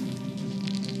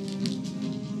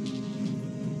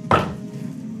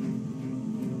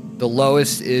 The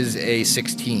lowest is a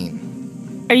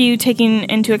 16. Are you taking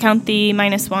into account the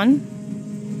 -1?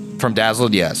 From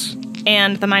Dazzled, yes.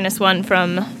 And the -1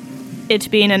 from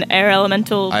it being an air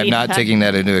elemental? I'm not taking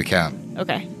that into account.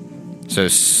 Okay. So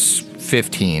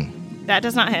 15. That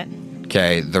does not hit.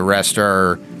 Okay, the rest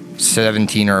are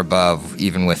 17 or above,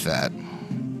 even with that.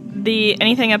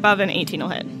 Anything above an 18 will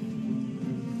hit.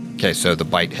 Okay, so the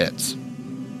bite hits.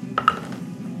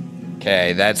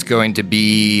 Okay, that's going to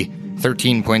be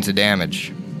 13 points of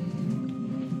damage.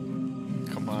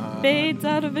 Come on. Fades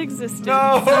out of existence.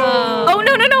 No! Oh,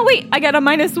 no, wait. I got a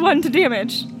 -1 to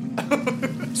damage.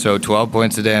 So 12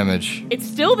 points of damage. It's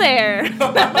still there.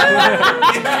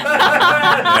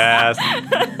 Yes.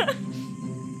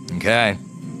 Okay.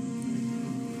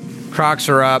 Crocs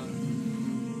are up.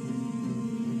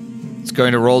 It's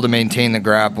going to roll to maintain the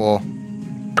grapple.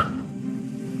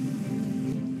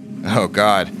 Oh,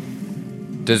 God.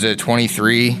 Does a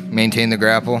 23 maintain the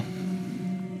grapple?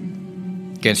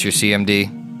 Against your CMD?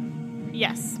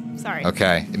 Yes. Sorry.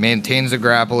 Okay. It maintains the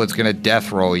grapple. It's going to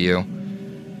death roll you.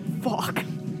 Fuck.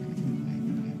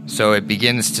 So it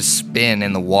begins to spin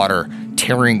in the water,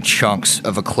 tearing chunks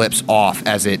of Eclipse off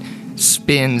as it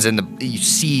spins, and you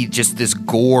see just this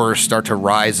gore start to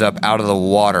rise up out of the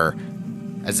water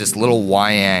as this little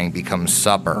Wyang becomes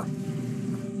supper.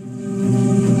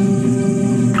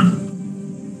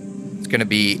 It's going to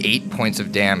be 8 points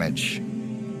of damage.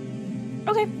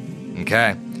 Okay.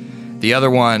 Okay. The other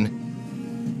one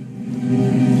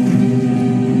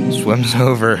swims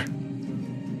over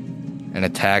and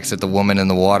attacks at the woman in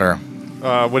the water.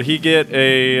 Would he get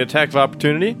a attack of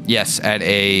opportunity? Yes,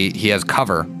 he has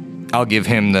cover. I'll give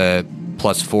him the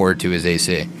 +4 to his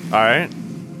AC. All right.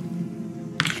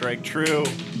 Strike true.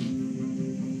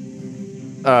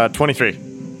 23.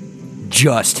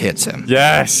 Just hits him.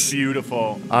 Yes.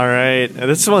 Beautiful. All right. And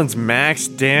this one's max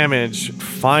damage,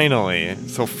 finally.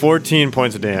 So 14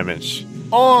 points of damage.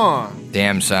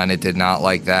 Damn, son, it did not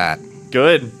like that.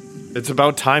 Good. It's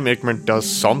about time Ikmer does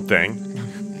something.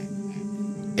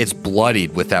 It's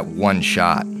bloodied with that one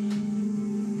shot.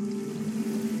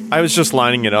 I was just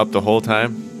lining it up the whole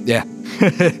time. Yeah.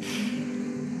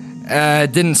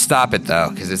 Didn't stop it, though,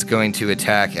 because it's going to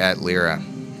attack at Lyra.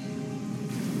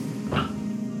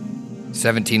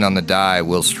 17 on the die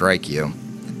will strike you.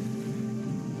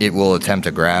 It will attempt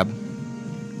to grab.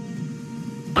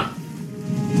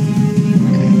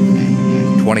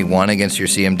 21 against your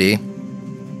CMD.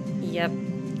 Yep.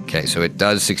 Okay, so it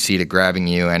does succeed at grabbing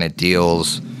you, and it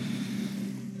deals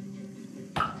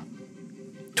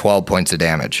 12 points of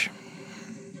damage.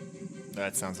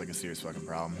 That sounds like a serious fucking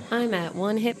problem. I'm at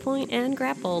 1 hit point and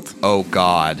grappled. Oh,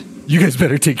 God. You guys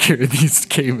better take care of these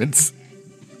caimans.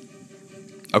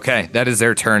 Okay, that is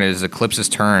their turn. It is Eclipse's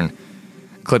turn.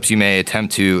 Eclipse, you may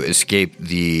attempt to escape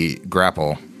the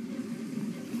grapple.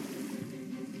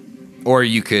 Or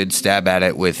you could stab at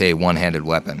it with a one-handed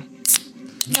weapon.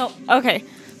 No, okay.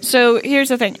 So here's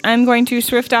the thing. I'm going to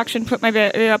swift action put my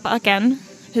bit up again,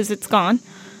 because it's gone.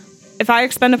 If I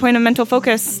expend a point of mental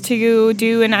focus to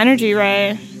do an energy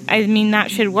ray, I mean,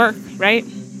 that should work, right?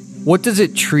 What does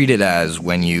it treat it as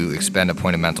when you expend a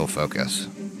point of mental focus?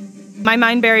 My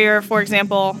mind barrier, for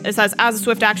example, it says, as a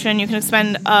swift action, you can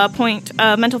expend a point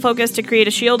of mental focus to create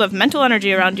a shield of mental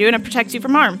energy around you, and it protects you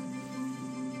from harm.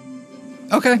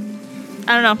 Okay.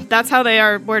 I don't know. That's how they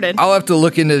are worded. I'll have to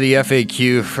look into the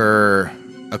FAQ for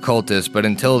occultist, but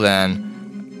until then,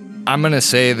 I'm going to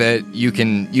say that you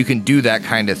can do that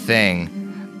kind of thing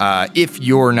if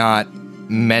you're not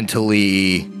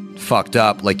mentally fucked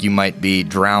up, like you might be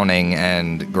drowning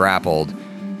and grappled.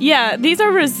 Yeah, these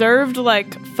are reserved,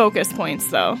 focus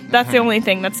points, though. That's the only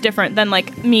thing that's different than,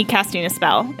 me casting a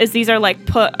spell, is these are,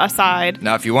 put aside.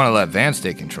 Now, if you want to let Vance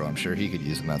take control, I'm sure he could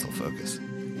use a mental focus.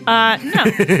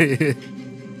 No.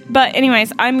 But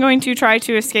anyways, I'm going to try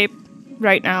to escape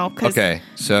right now. Okay,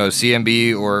 so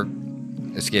CMB or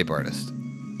escape artist?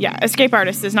 Yeah, escape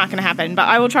artist is not going to happen, but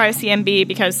I will try a CMB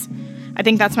because I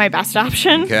think that's my best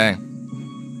option. Okay.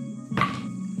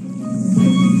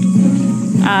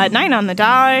 9 on the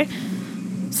die,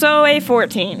 so a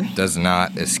 14. Does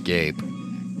not escape.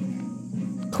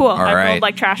 Cool, All I right. rolled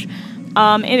like trash.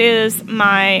 It is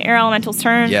my air elemental's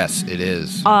turn. Yes, it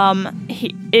is.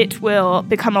 It will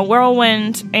become a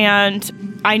whirlwind,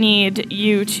 and I need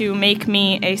you to make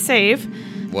me a save.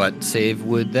 What save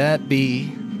would that be?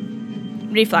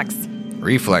 Reflex.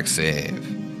 Reflex save.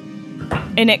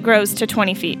 And it grows to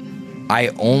 20 feet. I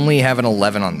only have an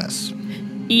 11 on this.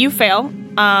 You fail.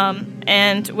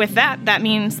 And with that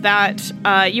means that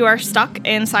you are stuck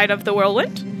inside of the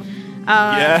whirlwind.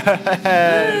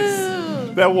 Yes!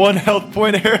 That 1 health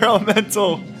point air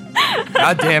elemental.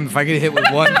 God damn, if I get hit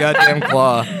with one goddamn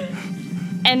claw.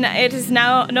 And it is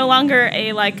now no longer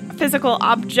a physical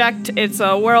object. It's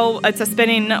a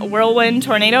spinning whirlwind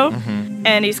tornado. Mm-hmm.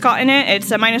 And he's caught in it.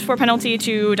 It's a -4 penalty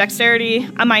to dexterity,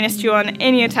 a -2 on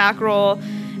any attack roll,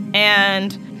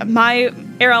 and my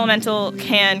air elemental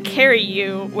can carry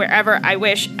you wherever I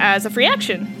wish as a free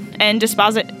action and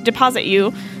deposit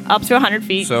you up to 100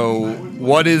 feet. So,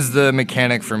 what is the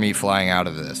mechanic for me flying out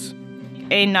of this?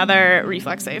 Another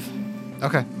reflex save.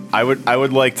 Okay. I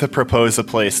would like to propose a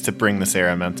place to bring this air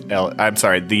elemental. I'm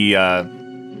sorry, the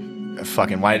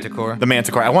Manticore? The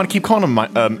Manticore. I want to keep calling him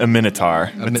a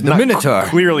Minotaur. It's The not Minotaur.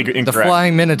 Clearly incorrect. The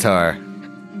flying Minotaur.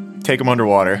 Take him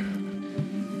underwater.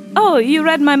 Oh, you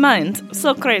read my mind.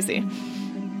 So crazy.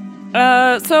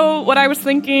 So what I was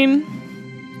thinking,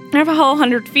 I have a whole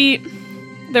 100 feet.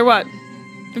 They're what?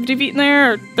 50 feet in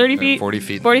there or 30 feet? 40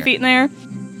 feet. 40 feet in there.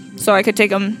 So I could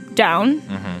take them down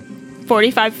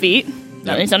 45 feet.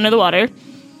 That means under the water.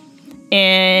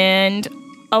 And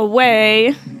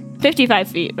away 55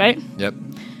 feet, right? Yep.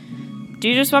 Do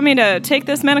you just want me to take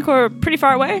this Manticore pretty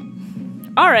far away?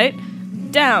 All right.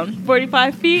 Down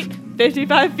 45 feet,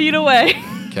 55 feet away.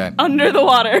 Okay. Under the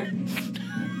water.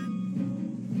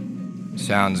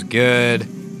 Sounds good.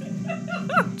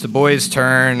 It's a boy's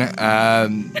turn.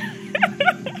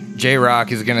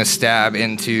 J-Rock is going to stab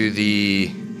into the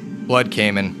blood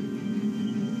caiman.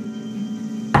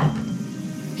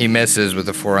 He misses with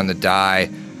a 4 on the die.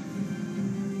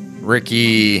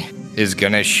 Ricky is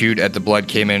going to shoot at the blood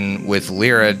caiman with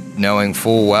Lyra, knowing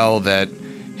full well that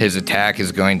his attack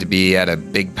is going to be at a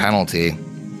big penalty.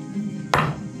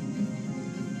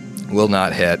 Will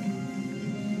not hit,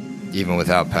 even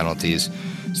without penalties.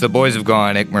 So the boys have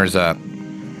gone. Ikmer's up.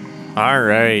 All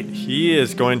right. He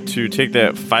is going to take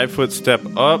that 5-foot step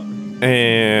up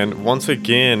and once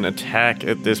again attack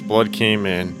at this blood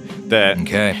caiman that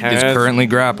Is currently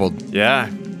grappled. Yeah.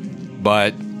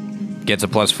 But gets a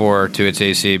 +4 to its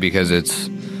AC because it's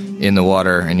in the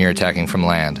water and you're attacking from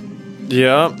land.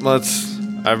 Yeah,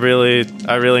 I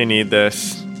really need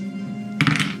this.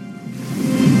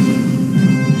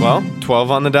 Well,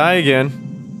 12 on the die again.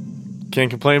 Can't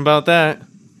complain about that.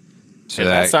 So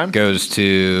that goes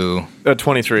to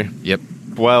 23. Yep.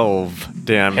 12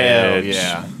 damage. Hell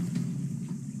yeah.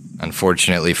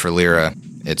 Unfortunately for Lyra,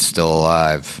 it's still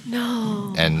alive.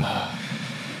 No. And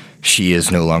she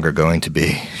is no longer going to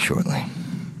be shortly.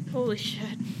 Holy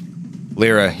shit.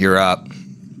 Lyra, you're up.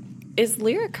 Is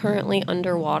Lyra currently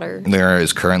underwater? Lyra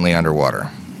is currently underwater.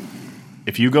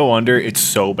 If you go under, it's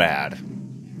so bad.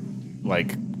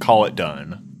 Call it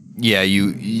done. Yeah,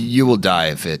 you will die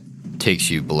if it takes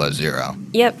you below 0.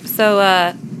 Yep.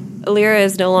 So Lyra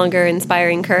is no longer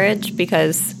inspiring courage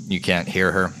because You can't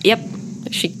hear her. Yep.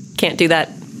 She can't do that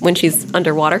when she's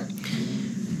underwater.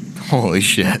 Holy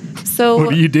shit. So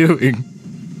What are you doing?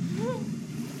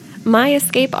 my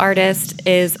escape artist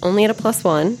is only at a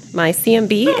 +1. My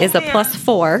CMB is a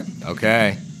 +4.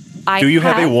 Okay. Do you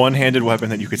have a one-handed weapon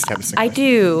that you could stab a single? I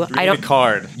do. I A don't.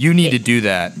 card. You need to do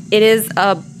that. It is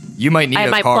a. You might need I have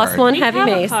a my card. +1 You heavy have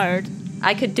a mace. card.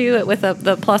 I could do it with the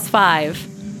 +5.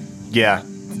 Yeah.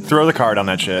 Throw the card on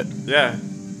that shit. Yeah.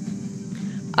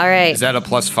 All right. Is that a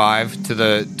 +5 to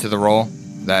the roll?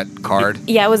 That card?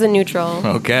 Yeah, it was a neutral.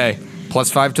 Okay.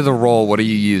 +5 to the roll. What are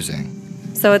you using?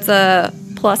 So it's a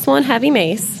 +1 heavy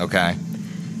mace. Okay.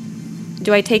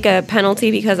 Do I take a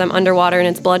penalty because I'm underwater and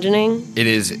it's bludgeoning? It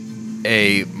is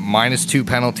a -2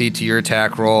 penalty to your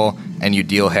attack roll, and you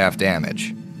deal half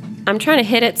damage. I'm trying to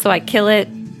hit it so I kill it.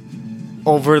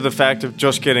 Over the fact of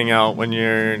just getting out when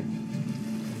your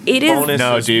It is. bonus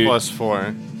No, is dude.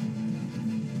 +4.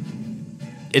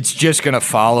 It's just gonna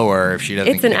follow her if she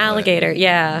doesn't. It's an kill it. alligator.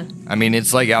 Yeah. I mean,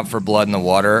 it's like out for blood in the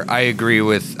water. I agree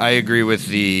with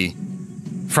the,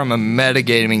 from a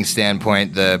metagaming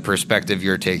standpoint, the perspective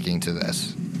you're taking to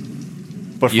this.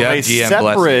 But from You have a GM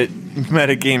separate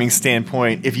metagaming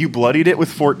standpoint, if you bloodied it with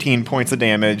 14 points of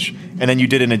damage and then you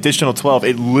did an additional 12,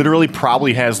 it literally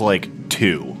probably has like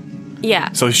 2. Yeah.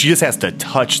 So she just has to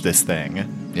touch this thing.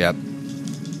 Yep.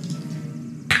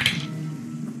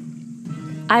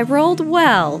 I rolled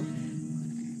well.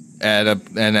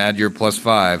 Add your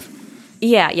 +5.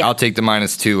 Yeah. Yeah. I'll take the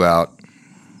 -2 out.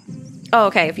 Oh,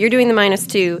 okay. If you're doing the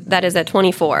 -2, that is at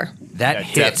 24. That Yeah,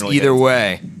 hits definitely either hits.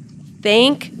 way.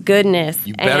 Thank goodness.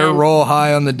 You better And roll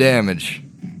high on the damage.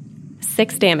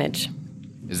 6 damage.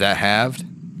 Is that halved?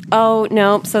 Oh,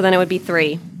 no. So then it would be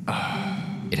 3.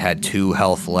 It had 2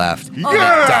 health left. And it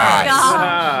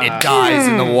dies. It dies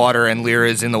in the water, and Lyra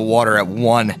is in the water at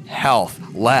 1 health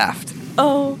left.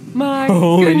 Oh, my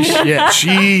Holy shit.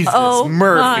 Jesus, Oh,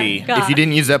 Murphy. my God. If you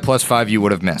didn't use that +5, you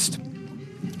would have missed.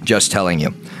 Just telling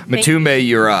you. Matumbe,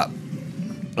 you're up.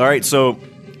 All right, so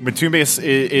Matumbe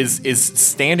is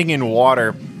standing in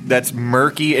water that's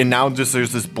murky, and now just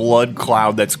there's this blood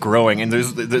cloud that's growing, and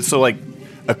there's so like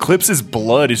Eclipse's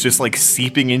blood is just like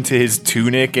seeping into his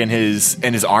tunic and his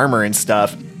armor and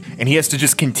stuff, and he has to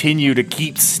just continue to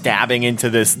keep stabbing into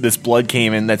this blood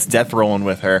caiman that's death rolling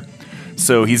with her.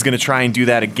 So he's gonna try and do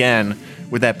that again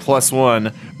with that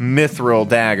 +1 mithril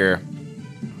dagger.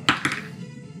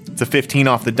 It's a 15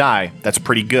 off the die. That's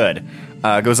pretty good.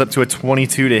 Goes up to a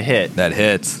 22 to hit. That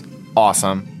hits.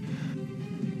 Awesome.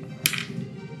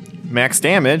 Max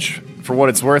damage, for what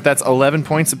it's worth, that's 11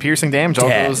 points of piercing damage. All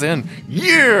Dead. goes in.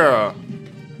 Yeah!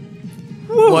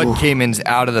 Blood Cayman's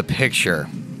out of the picture.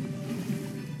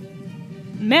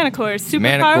 Manicore is super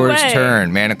far away. Manicore's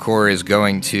turn. Manicore is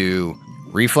going to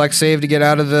reflex save to get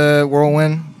out of the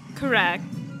whirlwind. Correct.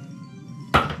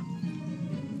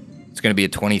 It's going to be a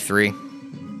 23.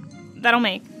 That'll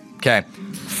make. Okay.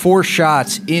 4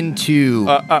 shots into...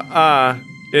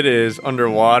 It is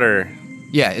underwater.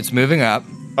 yeah, it's moving up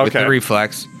with Okay. the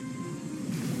reflex.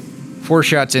 4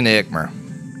 shots into Ikmer.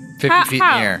 50 feet in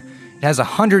How? the air. It has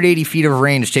 180 feet of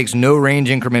range, takes no range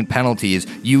increment penalties.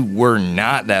 You were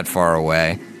not that far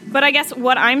away. But I guess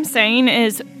what I'm saying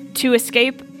is to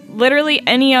escape literally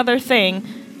any other thing,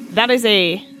 that is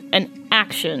an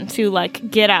action to like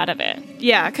get out of it.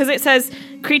 Yeah, because it says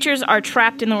creatures are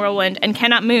trapped in the whirlwind and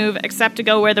cannot move except to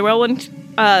go where the whirlwind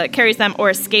carries them or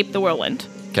escape the whirlwind.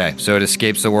 Okay, so it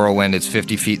escapes the whirlwind. It's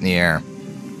 50 feet in the air.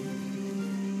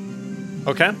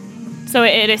 Okay. So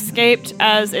it escaped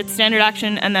as its standard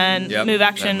action, and then Yep, move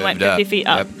action then went moved 50 up. feet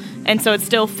up. Yep. And so it's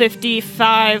still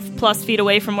 55 plus feet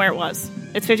away from where it was.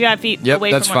 It's 55 feet Yep,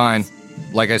 away that's from where fine. it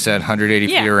was. Like I said, 180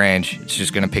 Yeah. feet of range. It's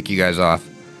just going to pick you guys off.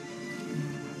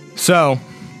 So,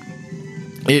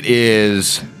 it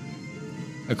is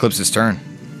Eclipse's turn.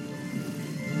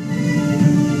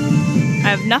 I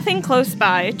have nothing close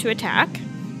by to attack.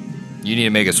 You need to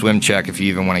make a swim check if you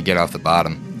even want to get off the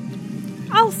bottom.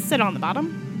 I'll sit on the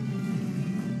bottom.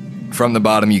 From the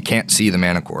bottom, you can't see the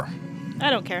Manicore. I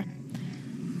don't care.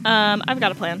 I've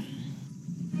got a plan.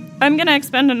 I'm gonna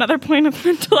expend another point of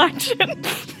mental action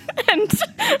and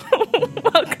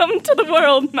welcome to the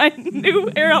world my new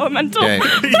air elemental. Okay.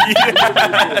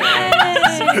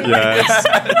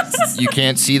 Yes. You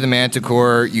can't see the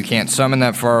Manticore, you can't summon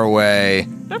that far away,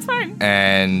 That's fine.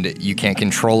 and you can't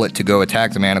control it to go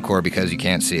attack the Manicore because you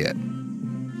can't see it.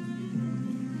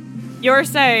 You're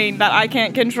saying that I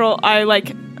can't control,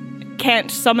 can't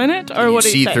summon it, or You what do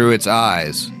you see say? through its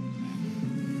eyes.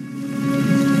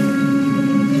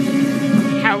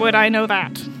 How would I know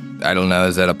that? I don't know.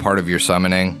 Is that a part of your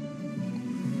summoning?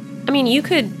 I mean, you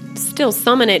could still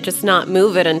summon it, just not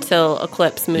move it until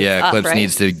Eclipse moves Yeah, up, Eclipse right?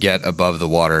 needs to get above the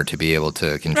water to be able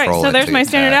to control it. Right, so there's to my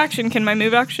standard attack. action. Can my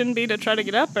move action be to try to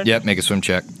get up? Or? Yep, make a swim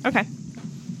check. Okay.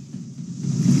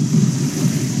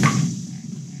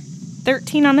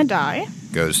 13 on the die.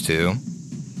 Goes to...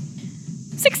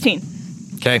 16.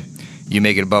 Okay, you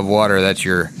make it above water. That's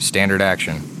your standard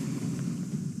action.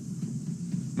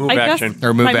 Move I guess action.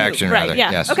 Or move my action, right, rather.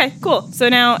 Yeah. Yes. Okay, cool. So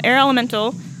now Air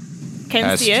Elemental can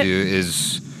Has see to it.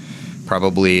 is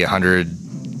probably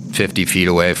 150 feet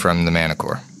away from the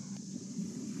Manicore.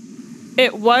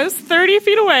 It was 30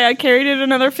 feet away. I carried it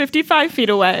another 55 feet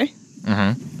away.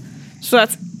 Mm-hmm. So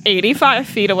that's 85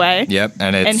 feet away. Yep,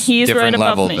 and it's And he's different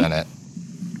right above level me. than it.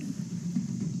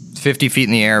 50 feet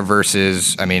in the air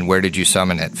versus, I mean, where did you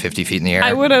summon it? 50 feet in the air?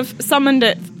 I would have summoned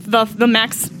it the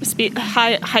max speed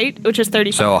height, which is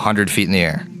 35. So 100 feet in the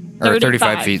air. Or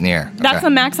 35 feet in the air. That's Okay. the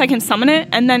max I can summon it,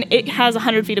 and then it has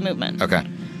 100 feet of movement. Okay.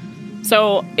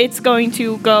 So it's going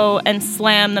to go and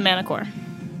slam the Manicore.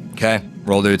 Okay,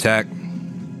 roll to attack.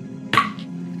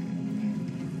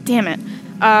 Damn it.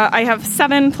 I have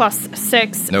 7 plus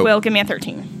 6 Nope. will give me a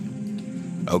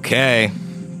 13. Okay.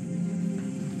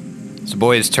 It's the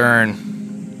boys' turn.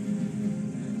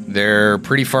 They're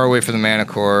pretty far away from the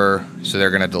Manicore, so they're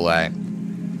going to delay.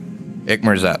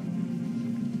 Ikmer's up.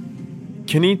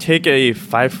 Can he take a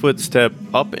 5-foot step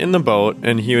up in the boat,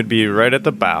 and he would be right at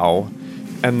the bow,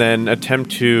 and then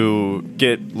attempt to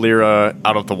get Lyra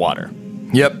out of the water?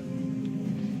 Yep.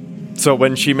 So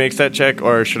when she makes that check,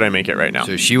 or should I make it right now?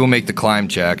 So she will make the climb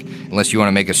check, unless you want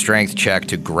to make a strength check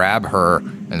to grab her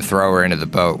and throw her into the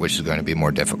boat, which is going to be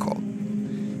more difficult.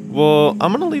 Well,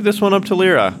 I'm going to leave this one up to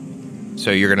Lyra.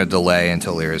 So you're going to delay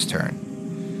until Lyra's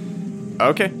turn.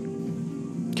 Okay.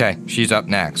 Okay, she's up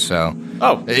next, so...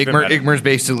 Oh, even better. Igmer's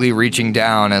basically reaching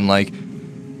down and like...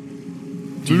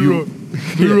 Lyra,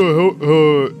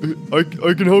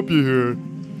 I can help you here.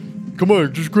 Come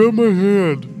on, just grab my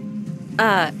hand.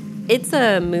 It's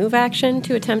a move action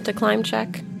to attempt a climb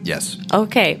check. Yes.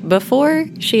 Okay, before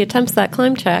she attempts that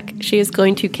climb check, she is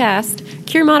going to cast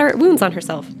Cure Moderate Wounds on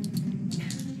herself.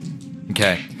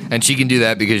 Okay, and she can do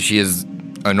that because she is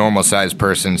a normal-sized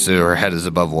person, so her head is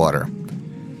above water.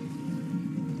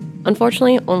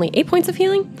 Unfortunately, only 8 points of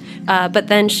healing, but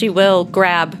then she will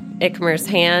grab Ikmer's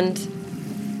hand.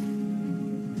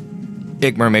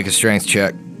 Ikmer, make a strength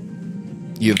check.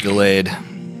 You've delayed.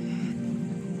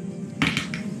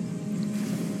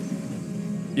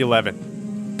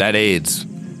 11. That aids.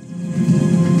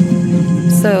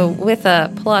 So with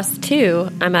a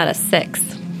 +2, I'm at a 6.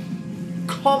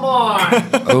 Come on!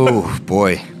 Oh,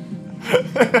 boy.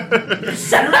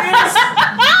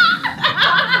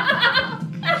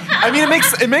 I mean,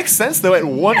 it makes sense though. At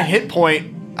 1 hit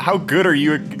point, how good are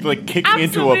you at like kicking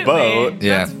into a boat?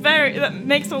 Yeah. That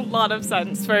makes a lot of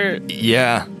sense for...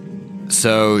 Yeah.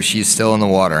 So she's still in the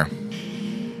water.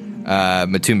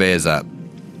 Matumbe is up.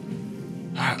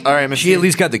 All right, She at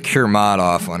least got the cure mod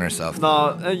off on herself.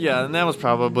 No, yeah, and that was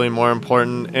probably more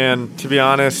important. And to be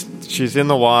honest, she's in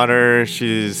the water.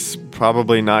 She's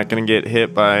probably not going to get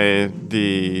hit by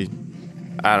the,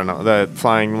 I don't know, the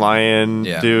flying lion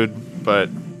dude. But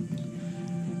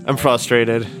I'm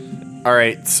frustrated. All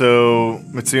right, so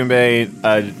Matumbe.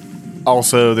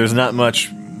 Also, there's not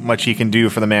much he can do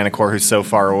for the Manicore who's so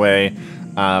far away,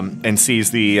 and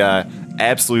sees the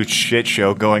absolute shit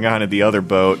show going on at the other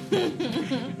boat.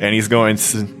 And he's going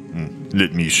to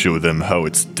let me show them how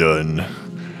it's done,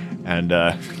 and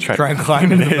try and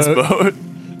climb into his boat.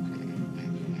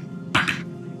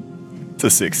 It's a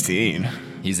 16.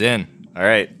 He's in. All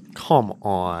right. Come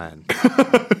on.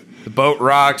 The boat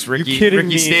rocks. Ricky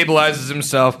stabilizes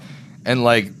himself and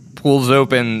like pulls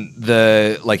open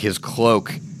his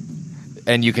cloak,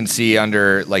 and you can see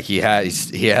under he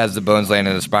has the bones laying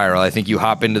in a spiral. I think you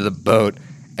hop into the boat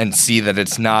and see that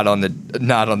it's not on the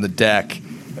deck.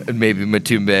 And maybe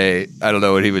Matumbe, I don't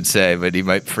know what he would say, but he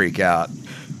might freak out.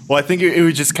 Well, I think it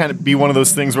would just kind of be one of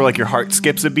those things where like your heart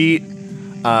skips a beat,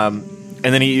 and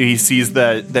then he sees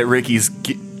that Ricky's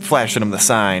flashing him the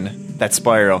sign, that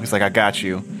spiral. He's like, "I got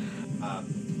you."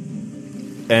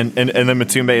 And then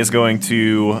Matumbe is going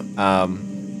to,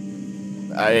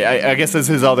 I guess as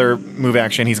his other move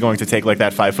action, he's going to take like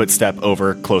that 5-foot step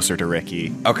over closer to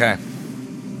Ricky. Okay.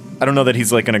 I don't know that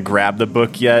he's like going to grab the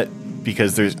book yet,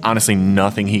 because there's honestly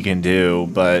nothing he can do,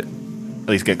 but at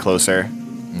least get closer.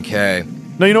 Okay.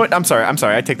 No, you know what? I'm sorry.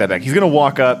 I take that back. He's going to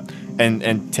walk up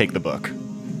and take the book.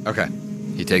 Okay.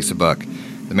 He takes the book.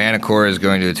 The Manicore is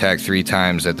going to attack 3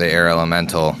 times at the air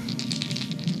elemental.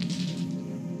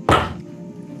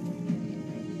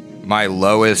 My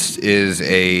lowest is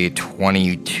a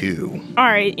 22. All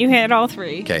right, you hit all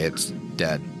 3. Okay, it's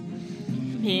dead.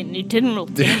 You didn't roll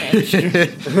damage.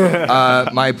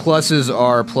 My pluses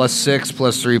are +6,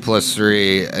 +3,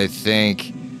 +3. I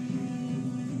think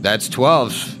that's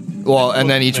 12. Well, and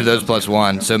then each of those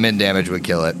 +1, so min damage would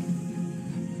kill it.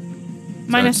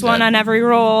 -1 dead. on every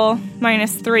roll,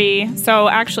 -3. So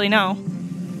actually, no.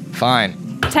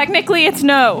 Fine. Technically, it's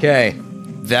no. Okay,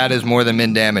 that is more than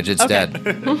min damage. It's dead.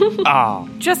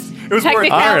 Just was more-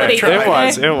 technicality. It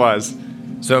was. It was.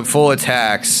 So it full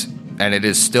attacks, and it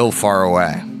is still far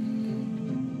away.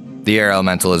 The air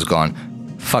elemental is gone.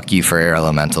 Fuck you for air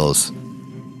elementals.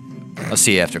 I'll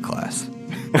see you after class.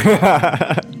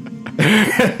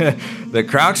 The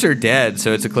Crocs are dead,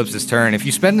 so it's Eclipse's turn. If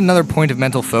you spend another point of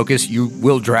mental focus, you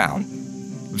will drown.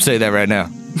 I'll say that right now.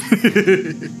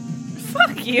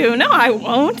 Fuck you. No, I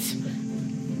won't.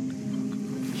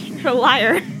 You're a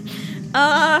liar.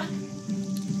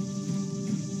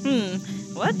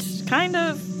 What kind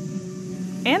of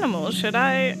animal should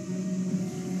I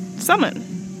summon?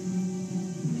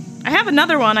 I have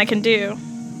another one I can do.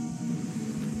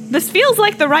 This feels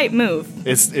like the right move.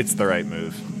 It's the right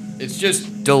move. It's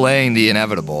just delaying the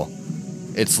inevitable.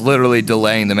 It's literally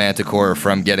delaying the Manticore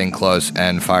from getting close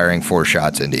and firing 4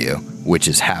 shots into you, which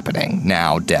is happening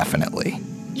now, definitely.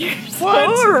 You're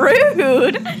so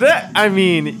rude.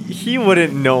 He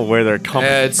wouldn't know where they're coming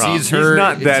It from. sees her, He's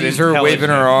not that it sees her waving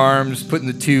her intelligent. arms, putting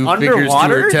the 2 fingers to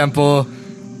Underwater? her temple.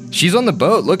 She's on the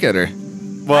boat. Look at her.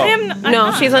 Well, I'm No,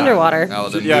 not. she's underwater. Oh,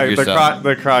 then yeah, move the yourself.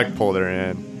 croc pulled her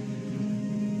in.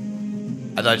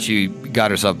 I thought she got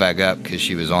herself back up because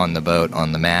she was on the boat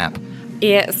on the map.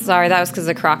 Yeah, sorry, that was because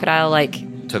the crocodile,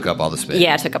 Took up all the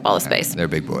space. took up all the space. They're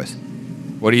big boys.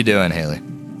 What are you doing, Haley?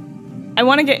 I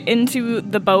want to get into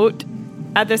the boat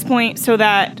at this point so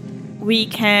that we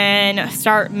can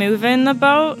start moving the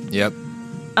boat. Yep.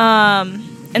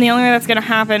 And the only way that's going to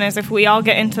happen is if we all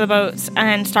get into the boats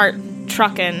and start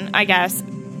trucking, I guess.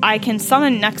 I can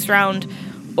summon next round,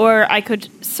 or I could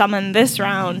summon this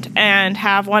round and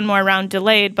have one more round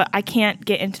delayed, but I can't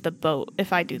get into the boat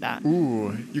if I do that.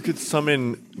 Ooh, you could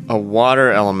summon a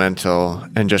water elemental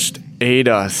and just aid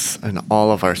us in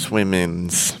all of our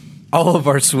swim-ins. All of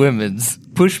our swimmins.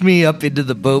 Push me up into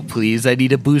the boat, please. I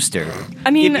need a booster. I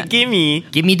mean, Gimme.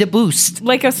 Give me the boost.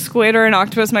 like a squid or an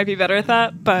octopus might be better at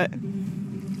that, but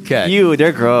Okay.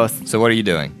 They're gross. So what are you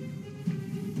doing?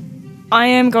 I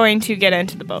am going to get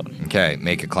into the boat. Okay,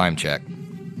 make a climb check.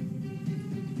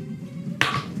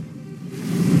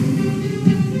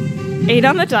 8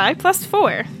 on the die plus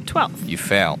 4. 12. You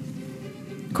fail.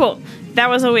 Cool. That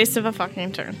was a waste of a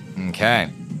fucking turn. Okay.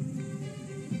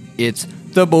 It's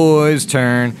the boys'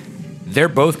 turn. They're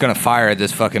both gonna fire at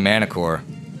this fucking Manticore.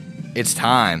 It's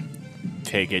time.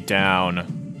 Take it down.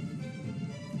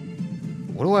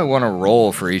 What do I want to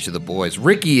roll for each of the boys?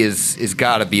 Ricky is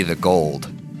gotta be the gold.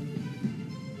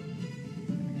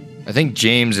 I think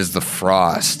James is the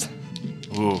frost.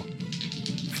 Ooh.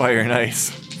 Fire and ice.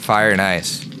 Fire and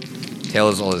ice. Tail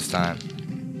is all this time.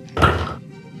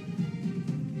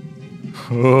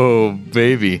 Oh,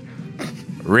 baby.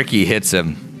 Ricky hits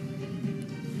him.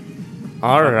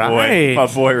 All right. My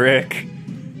boy Rick.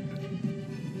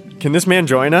 Can this man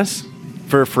join us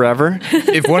for forever?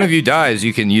 If one of you dies,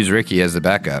 you can use Ricky as the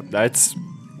backup.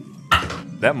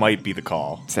 That might be the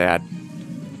call. Sad.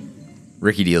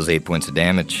 Ricky deals 8 points of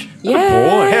damage. Yeah.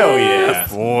 Hell yeah.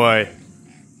 Boy.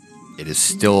 It is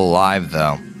still alive,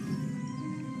 though.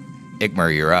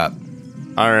 Ikmer, you're up.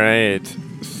 All right.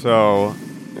 So,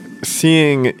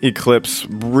 seeing Eclipse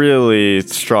really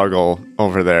struggle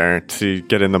over there to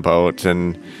get in the boat,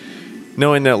 and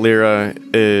knowing that Lyra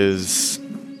is,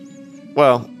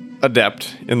 well,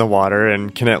 adept in the water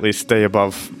and can at least stay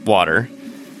above water,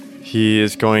 he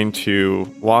is going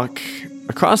to walk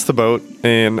across the boat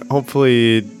and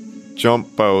hopefully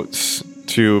jump boats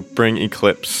to bring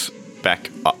Eclipse back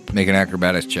up. Make an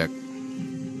acrobatics check.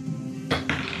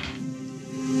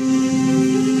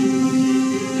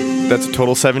 That's a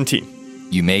total 17.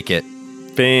 You make it.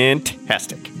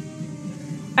 Fantastic.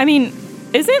 I mean,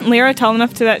 isn't Lyra tall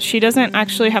enough to that she doesn't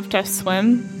actually have to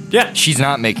swim? Yeah. She's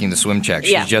not making the swim check.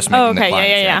 She's Yeah. just making Oh, the okay. climb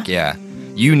Yeah. check. Yeah.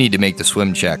 You need to make the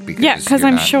swim check because Yeah, 'cause you're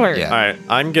I'm not- short. Yeah. All right,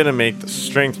 I'm going to make the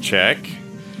strength check.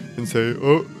 And say,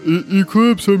 oh,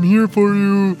 Eclipse, I'm here for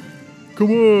you.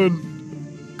 Come on.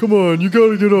 Come on, you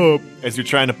gotta get up. As you're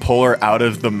trying to pull her out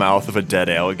of the mouth of a dead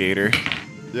alligator.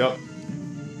 Yep.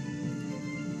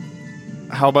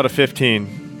 How about a 15?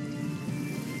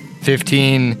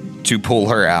 15 to pull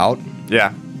her out.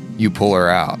 Yeah. You pull her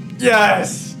out.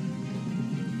 Yes!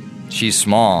 She's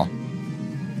small.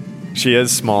 She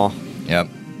is small. Yep.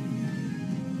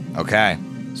 Okay.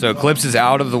 So Eclipse is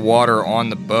out of the water on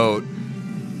the boat.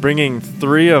 Bringing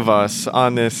 3 of us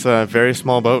on this very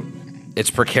small boat. It's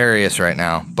precarious right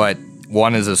now, but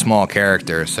one is a small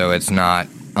character, so it's not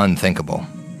unthinkable.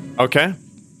 Okay.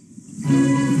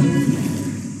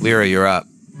 Lyra, you're up.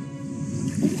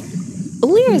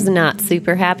 Lyra's not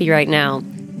super happy right now.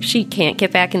 She can't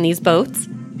get back in these boats.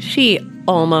 She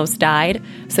almost died,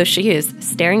 so she is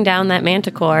staring down that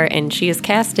manticore, and she is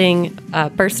casting a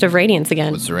burst of radiance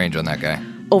again. What's the range on that guy?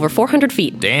 Over 400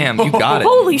 feet. Damn, you got it.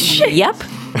 Holy shit! Yep.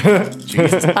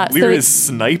 Jesus. So Lyra it's is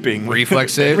sniping.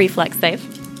 Reflex save? reflex save.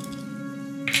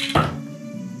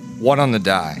 1 on the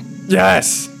die.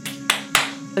 Yes.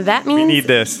 That We means need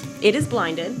this. it is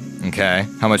blinded. Okay.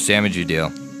 How much damage you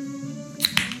deal?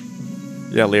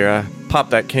 Yeah, Lyra. Pop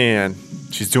that can.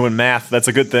 She's doing math. That's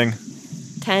a good thing.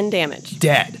 10 damage.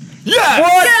 Dead.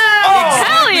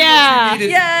 Hell yeah! It was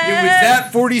that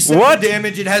 47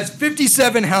 damage. It has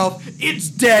 57 health. It's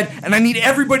dead, and I need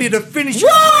everybody to finish it.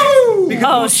 Because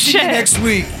Oh, we'll see you shit. next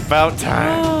week. About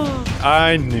time.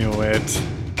 I knew it.